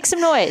 Make some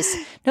noise.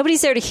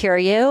 Nobody's there to hear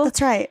you.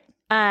 That's right.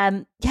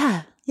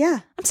 Yeah. Yeah.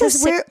 I'm so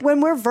sick. When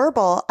we're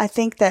verbal, I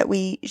think that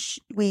we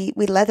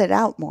let it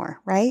out more,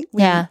 right?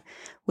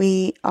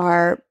 We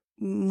are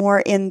more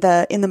in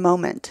the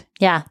moment.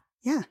 Yeah.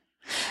 Yeah.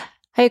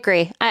 I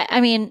agree.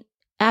 I mean,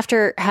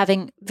 after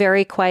having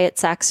very quiet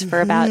sex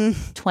for about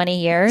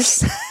 20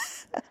 years,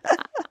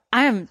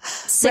 I'm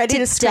sick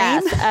to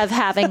death of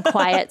having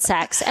quiet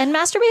sex. And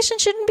masturbation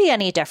shouldn't be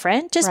any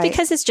different just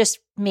because it's just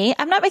me.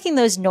 I'm not making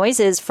those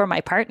noises for my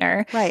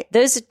partner. Right.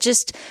 Those are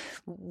just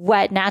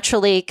what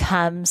naturally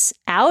comes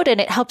out, and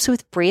it helps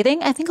with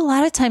breathing. I think a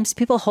lot of times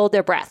people hold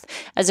their breath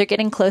as they're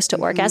getting close to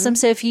orgasm.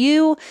 So if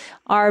you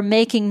are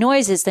making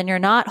noises, then you're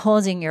not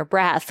holding your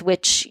breath,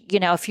 which,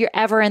 if you're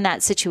ever in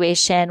that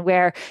situation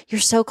where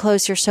you're so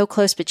close,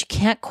 but you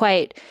can't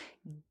quite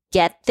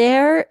get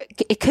there,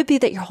 it could be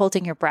that you're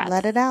holding your breath.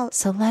 Let it out.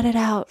 So let it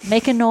out.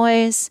 Make a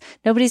noise.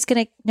 Nobody's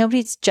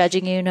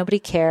judging you. Nobody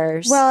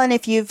cares. Well, and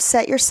if you've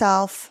set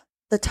yourself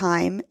the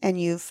time and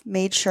you've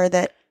made sure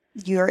that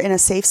you're in a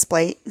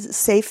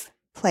safe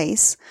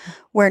place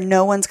where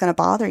no one's going to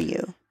bother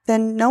you,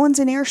 then no one's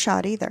in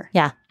earshot either.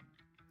 Yeah.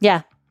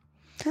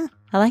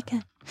 I like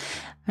it.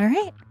 All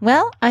right.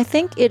 Well, I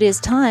think it is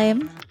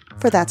time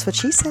for That's What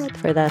She Said.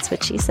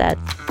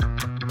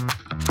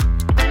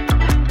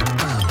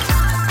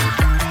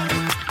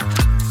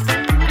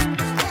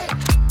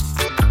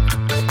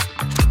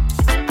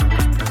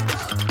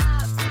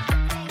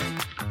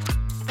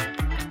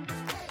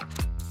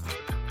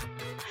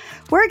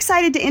 We're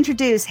excited to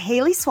introduce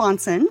Haley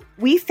Swanson.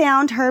 We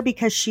found her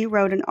because she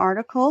wrote an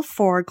article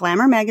for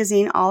Glamour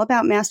magazine all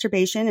about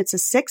masturbation. It's the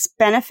 6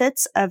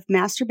 benefits of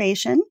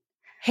masturbation.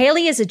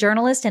 Haley is a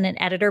journalist and an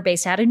editor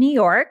based out of New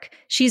York.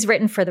 She's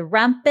written for The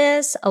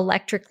Rumpus,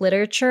 Electric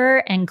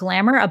Literature, and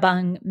Glamour,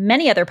 among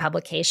many other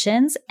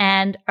publications.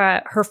 And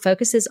her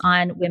focus is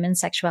on women's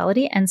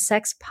sexuality and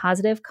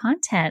sex-positive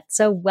content.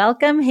 So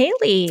welcome,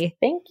 Haley.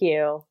 Thank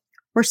you.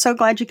 We're so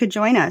glad you could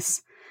join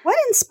us. What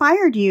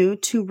inspired you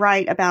to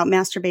write about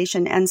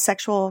masturbation and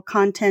sexual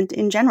content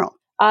in general?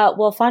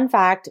 Well, fun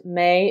fact,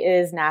 May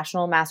is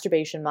National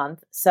Masturbation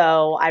Month.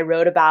 So I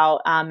wrote about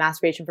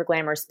masturbation for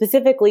Glamour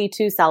specifically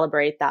to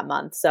celebrate that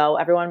month. So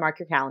everyone mark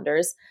your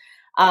calendars.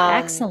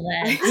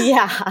 Excellent.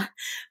 Yeah.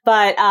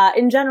 But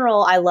in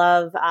general, I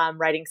love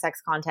writing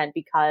sex content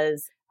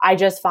because I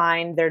just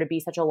find there to be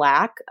such a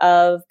lack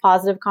of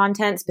positive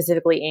content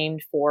specifically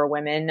aimed for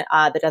women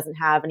that doesn't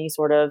have any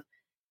sort of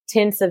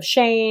tints of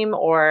shame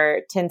or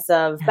tints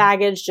of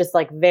baggage, just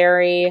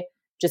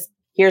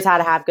here's how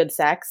to have good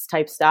sex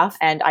type stuff.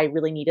 And I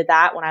really needed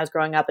that when I was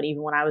growing up and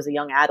even when I was a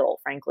young adult,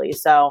 frankly.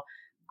 So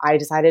I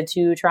decided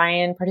to try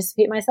and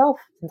participate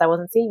myself since I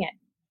wasn't seeing it.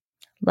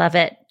 Love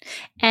it.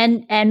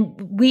 And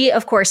we,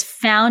 of course,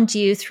 found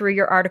you through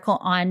your article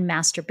on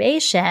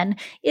masturbation.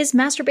 Is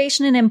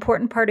masturbation an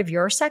important part of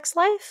your sex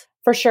life?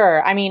 For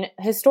sure. I mean,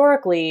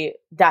 historically,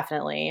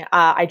 definitely.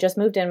 I just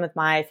moved in with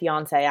my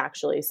fiance,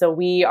 actually. So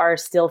we are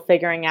still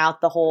figuring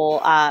out the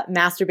whole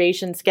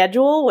masturbation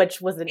schedule,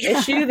 which was an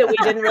issue that we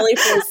didn't really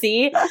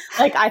foresee.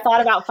 Like, I thought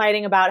about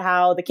fighting about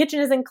how the kitchen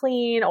isn't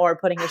clean or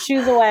putting his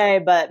shoes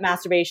away, but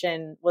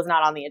masturbation was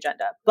not on the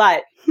agenda.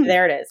 But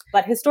there it is.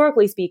 But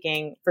historically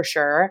speaking, for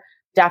sure,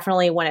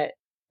 definitely when it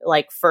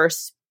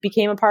first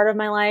became a part of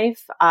my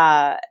life,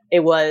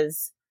 it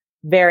was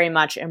very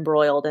much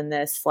embroiled in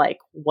this,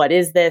 what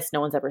is this?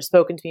 No one's ever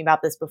spoken to me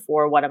about this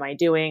before. What am I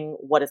doing?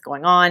 What is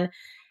going on?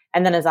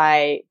 And then as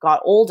I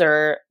got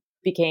older,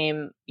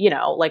 became,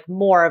 like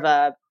more of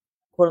a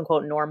quote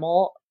unquote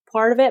normal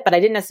part of it, but I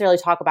didn't necessarily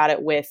talk about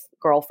it with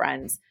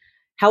girlfriends.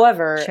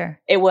 However,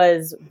 It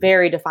was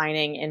very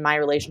defining in my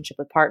relationship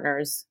with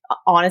partners.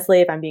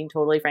 Honestly, if I'm being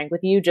totally frank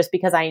with you, just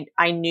because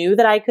I knew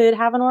that I could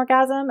have an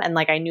orgasm and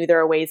like I knew there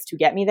are ways to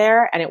get me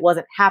there, and it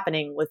wasn't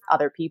happening with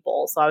other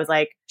people. So I was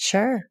like,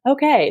 sure,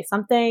 okay,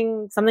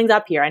 something's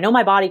up here. I know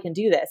my body can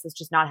do this. It's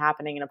just not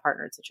happening in a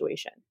partnered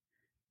situation.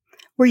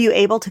 Were you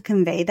able to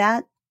convey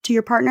that to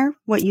your partner?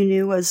 What you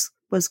knew was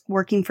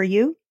working for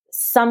you?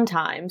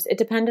 Sometimes it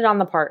depended on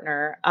the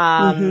partner.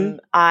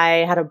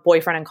 I had a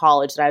boyfriend in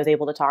college that I was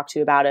able to talk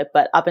to about it,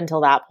 but up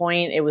until that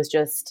point, it was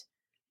just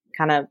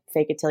kind of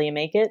fake it till you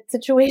make it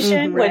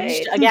situation,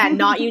 which again,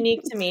 not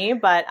unique to me,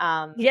 but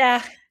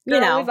yeah,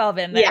 girl, we've all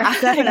been there.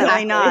 Yeah,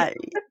 definitely not.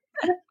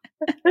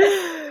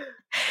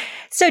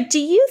 So do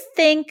you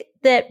think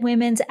that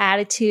women's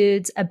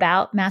attitudes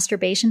about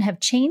masturbation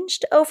have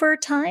changed over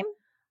time?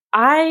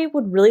 I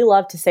would really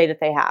love to say that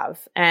they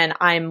have, and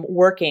I'm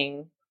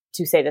working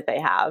to say that they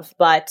have,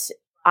 but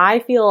I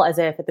feel as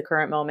if at the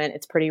current moment,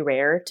 it's pretty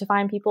rare to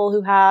find people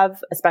who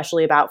have,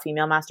 especially about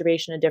female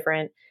masturbation, a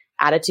different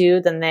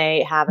attitude than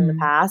they have in the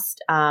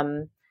past.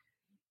 I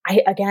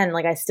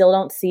still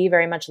don't see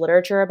very much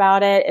literature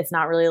about it. It's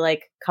not really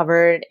like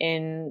covered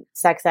in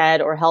sex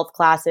ed or health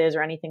classes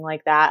or anything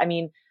like that. I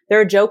mean, there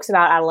are jokes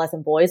about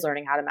adolescent boys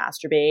learning how to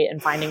masturbate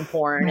and finding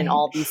porn and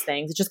all these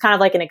things. It's just kind of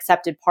like an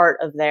accepted part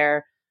of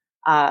their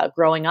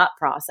growing up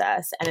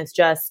process. And it's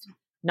just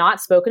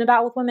not spoken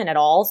about with women at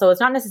all. So it's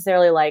not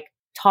necessarily like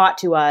taught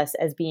to us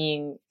as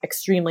being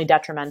extremely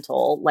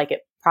detrimental, like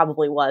it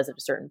probably was at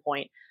a certain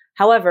point.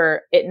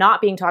 However, it not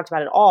being talked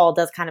about at all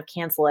does kind of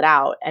cancel it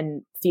out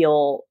and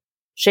feel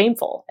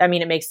shameful. I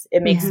mean, it makes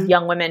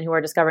young women who are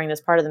discovering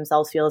this part of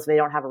themselves feel as if they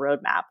don't have a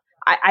roadmap.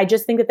 I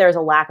just think that there's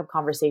a lack of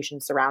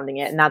conversation surrounding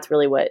it. And that's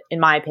really what, in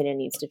my opinion,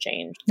 needs to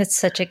change. That's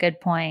such a good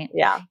point.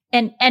 Yeah.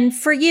 And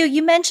for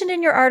you mentioned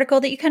in your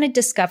article that you kind of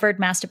discovered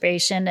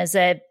masturbation as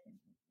a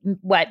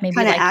maybe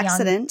kind of like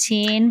accident.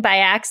 Young teen by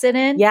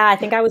accident? Yeah, I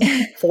think I was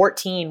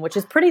 14, which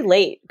is pretty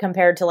late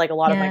compared to like a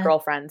lot of my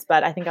girlfriends,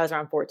 but I think I was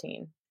around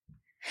 14.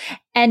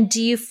 And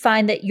do you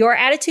find that your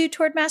attitude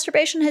toward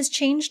masturbation has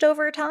changed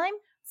over time?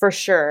 For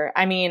sure.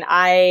 I mean,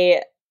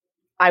 I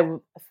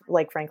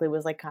like frankly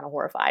was like kind of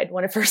horrified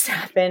when it first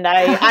happened.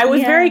 I was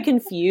very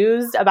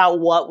confused about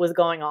what was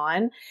going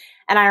on.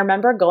 And I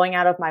remember going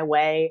out of my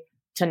way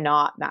to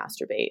not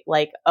masturbate.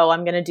 Like,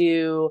 I'm going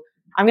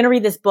to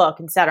read this book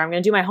instead, or I'm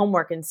going to do my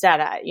homework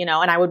instead, and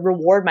I would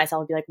reward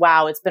myself and be like,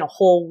 wow, it's been a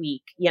whole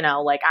week,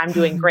 like I'm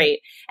doing great.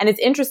 And it's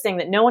interesting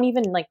that no one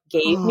even like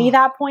gave me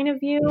that point of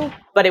view,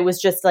 but it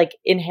was just like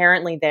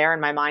inherently there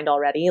in my mind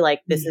already.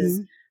 Like this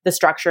is the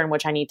structure in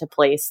which I need to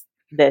place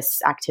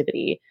this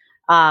activity.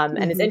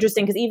 And it's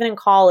interesting because even in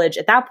college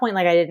at that point,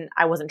 like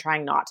I wasn't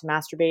trying not to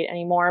masturbate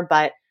anymore,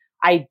 but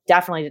I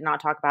definitely did not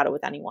talk about it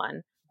with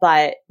anyone.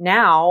 But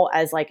now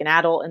as like an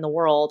adult in the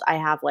world, I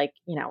have like,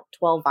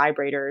 12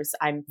 vibrators.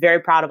 I'm very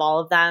proud of all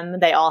of them.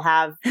 They all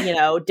have,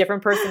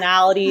 different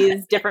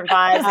personalities, different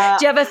vibes.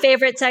 Do you have a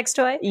favorite sex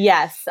toy?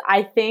 Yes.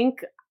 I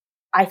think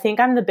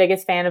I'm the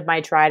biggest fan of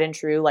my tried and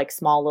true, like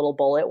small little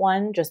bullet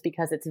one, just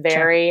because it's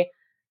very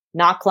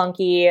not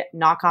clunky,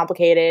 not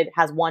complicated,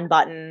 has one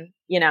button,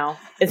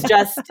 it's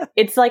just,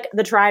 it's like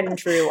the tried and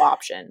true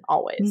option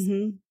always.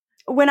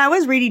 When I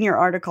was reading your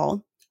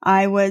article,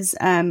 I was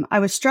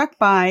struck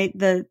by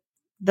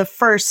the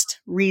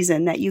first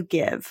reason that you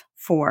give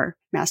for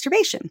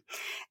masturbation,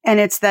 and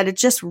it's that it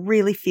just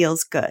really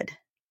feels good.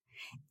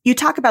 You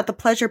talk about the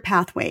pleasure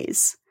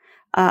pathways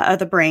of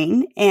the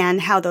brain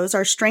and how those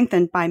are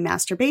strengthened by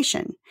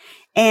masturbation,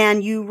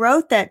 and you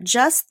wrote that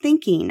just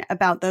thinking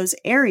about those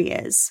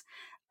areas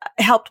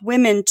helped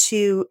women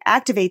to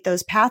activate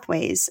those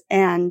pathways,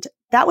 and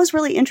that was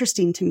really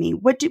interesting to me.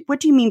 What do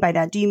you mean by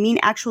that? Do you mean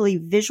actually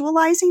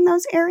visualizing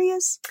those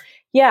areas?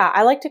 Yeah,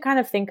 I like to kind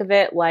of think of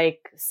it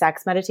like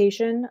sex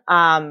meditation.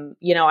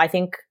 I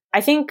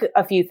think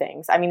a few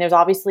things. I mean, there's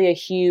obviously a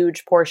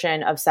huge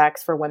portion of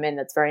sex for women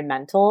that's very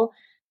mental,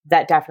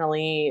 that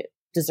definitely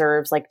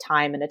deserves like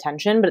time and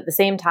attention. But at the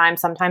same time,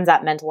 sometimes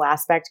that mental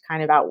aspect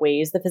kind of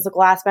outweighs the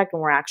physical aspect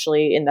when we're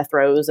actually in the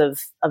throes of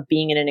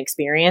being in an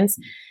experience.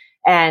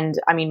 And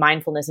I mean,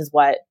 mindfulness is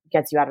what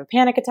gets you out of a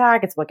panic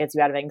attack. It's what gets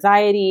you out of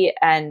anxiety.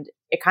 And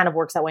it kind of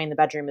works that way in the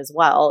bedroom as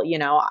well.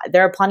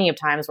 There are plenty of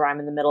times where I'm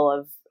in the middle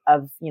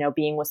of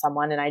being with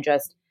someone and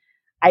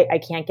I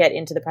can't get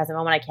into the present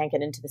moment. I can't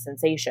get into the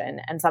sensation.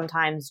 And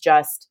sometimes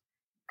just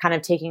kind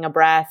of taking a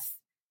breath,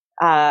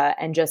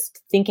 and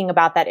just thinking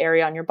about that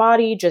area on your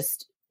body,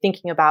 just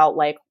thinking about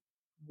like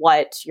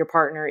what your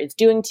partner is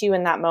doing to you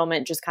in that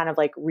moment, just kind of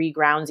like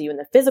regrounds you in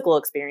the physical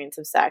experience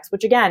of sex,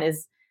 which again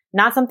is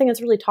not something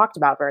that's really talked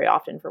about very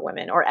often for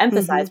women or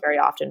emphasized very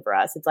often for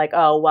us. It's like,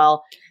 oh,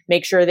 well,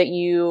 make sure that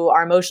you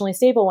are emotionally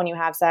stable when you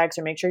have sex,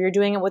 or make sure you're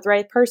doing it with the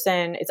right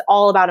person. It's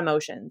all about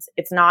emotions.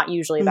 It's not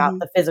usually about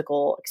the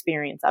physical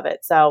experience of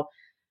it. So,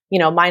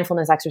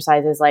 mindfulness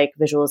exercises like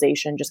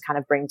visualization just kind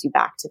of brings you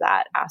back to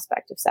that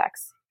aspect of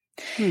sex.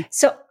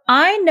 So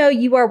I know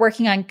you are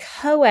working on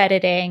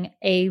co-editing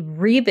a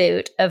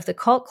reboot of the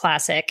cult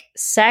classic,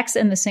 Sex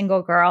and the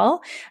Single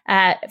Girl.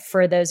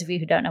 For those of you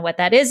who don't know what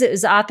that is, it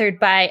was authored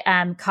by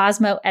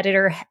Cosmo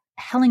editor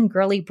Helen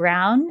Gurley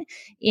Brown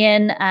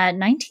in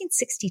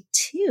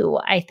 1962,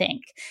 I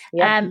think.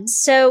 Yep.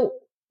 So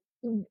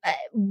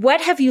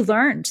what have you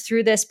learned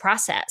through this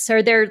process?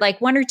 Are there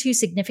like one or two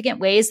significant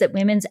ways that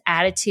women's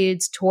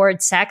attitudes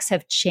towards sex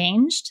have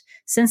changed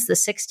since the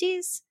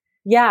 60s?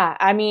 Yeah,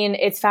 I mean,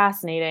 it's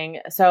fascinating.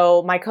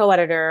 So my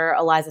co-editor,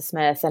 Eliza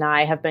Smith, and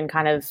I have been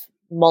kind of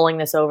mulling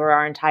this over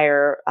our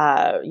entire,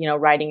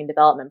 writing and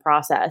development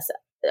process.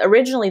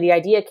 Originally, the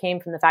idea came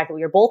from the fact that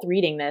we were both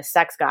reading this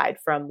sex guide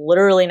from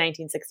literally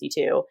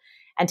 1962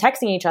 and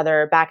texting each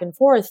other back and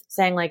forth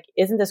saying, like,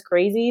 isn't this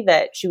crazy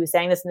that she was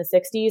saying this in the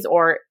 60s,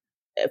 or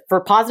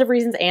for positive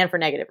reasons and for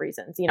negative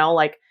reasons? You know,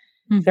 like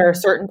there are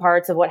certain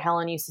parts of what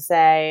Helen used to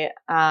say,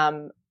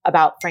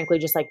 about frankly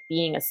just like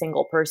being a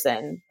single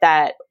person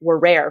that were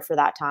rare for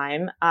that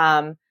time,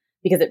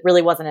 because it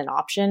really wasn't an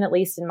option, at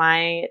least in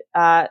my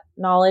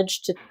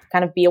knowledge, to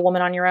kind of be a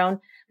woman on your own.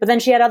 But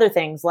then she had other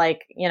things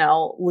like, you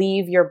know,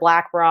 leave your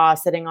black bra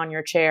sitting on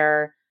your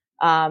chair,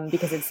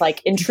 because it's like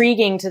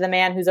intriguing to the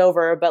man who's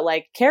over, but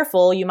like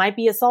careful, you might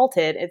be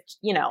assaulted. It's,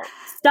 you know,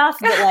 stuff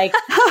that like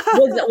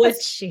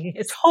was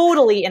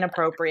totally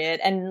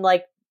inappropriate and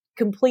like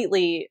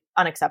completely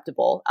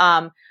unacceptable.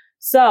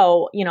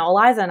 So, you know,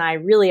 Eliza and I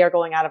really are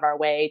going out of our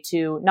way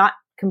to not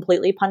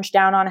completely punch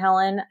down on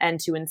Helen and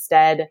to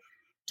instead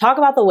talk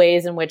about the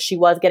ways in which she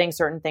was getting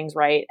certain things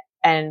right.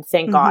 And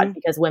thank God,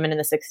 because women in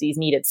the 60s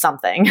needed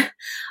something,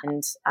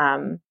 and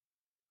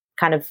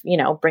kind of, you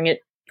know, bring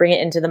it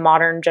into the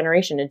modern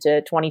generation,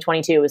 into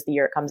 2022 is the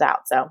year it comes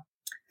out. So,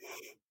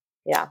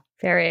 yeah.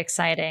 Very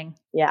exciting.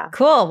 Yeah.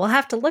 Cool. We'll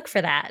have to look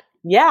for that.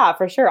 Yeah,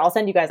 for sure. I'll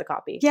send you guys a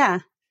copy. Yeah.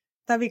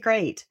 That'd be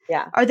great.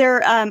 Yeah. Are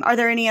there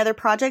any other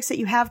projects that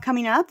you have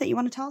coming up that you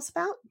want to tell us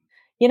about?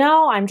 You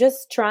know, I'm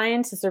just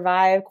trying to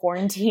survive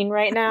quarantine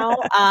right now.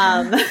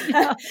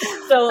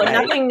 So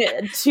nothing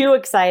too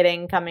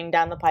exciting coming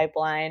down the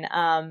pipeline.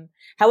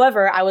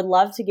 However, I would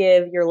love to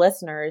give your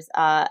listeners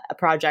a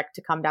project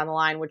to come down the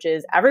line, which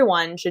is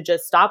everyone should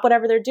just stop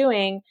whatever they're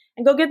doing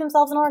and go give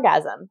themselves an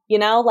orgasm. You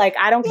know, like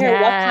I don't care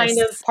what kind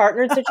of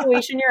partnered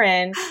situation you're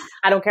in.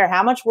 I don't care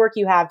how much work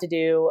you have to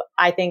do.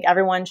 I think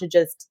everyone should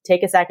just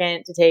take a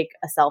second to take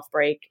a self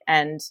break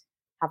and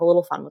have a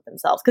little fun with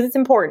themselves, because it's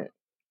important.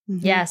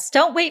 Yes.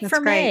 Don't wait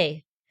for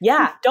May.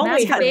 Yeah. Don't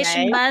wait for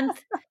May.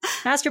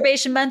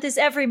 Masturbation month is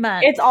every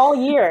month. It's all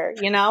year,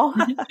 you know?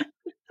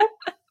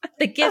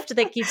 The gift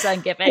that keeps on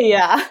giving.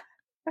 Yeah.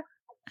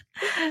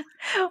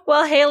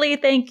 Well, Haley,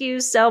 thank you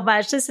so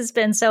much. This has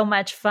been so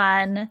much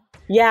fun.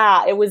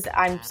 Yeah, it was.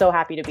 I'm so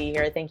happy to be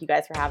here. Thank you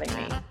guys for having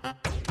me.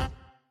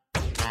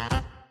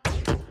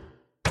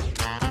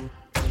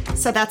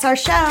 So that's our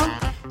show.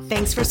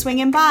 Thanks for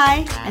swinging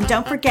by. And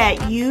don't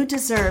forget, you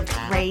deserve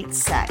great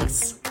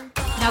sex.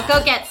 Now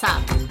go get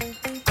some.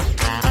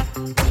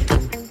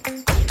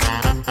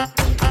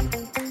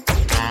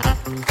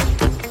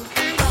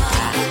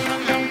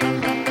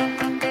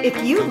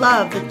 If you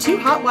love the Two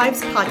Hot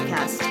Wives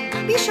podcast,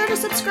 be sure to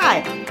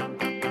subscribe.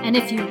 And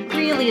if you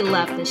really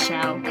love the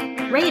show,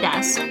 rate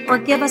us or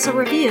give us a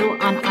review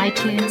on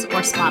iTunes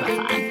or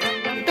Spotify.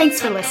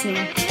 Thanks for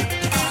listening.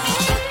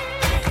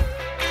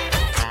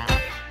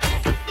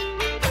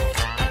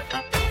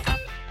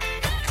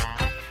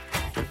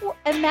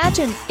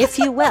 Imagine, if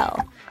you will,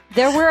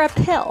 there were a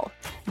pill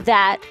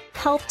that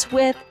helped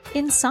with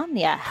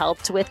insomnia,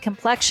 helped with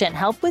complexion,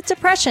 helped with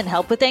depression,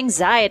 helped with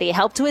anxiety,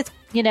 helped with,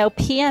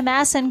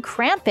 PMS and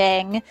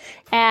cramping.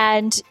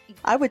 And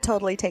I would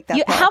totally take that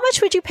pill. How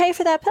much would you pay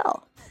for that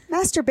pill?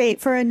 Masturbate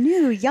for a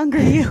new,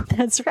 younger you.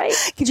 That's right.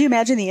 Could you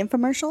imagine the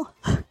infomercial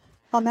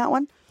on that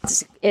one?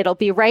 It'll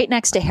be right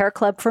next to Hair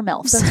Club for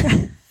MILFs. That's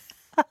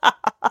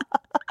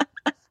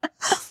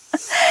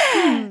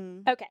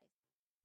right. Okay.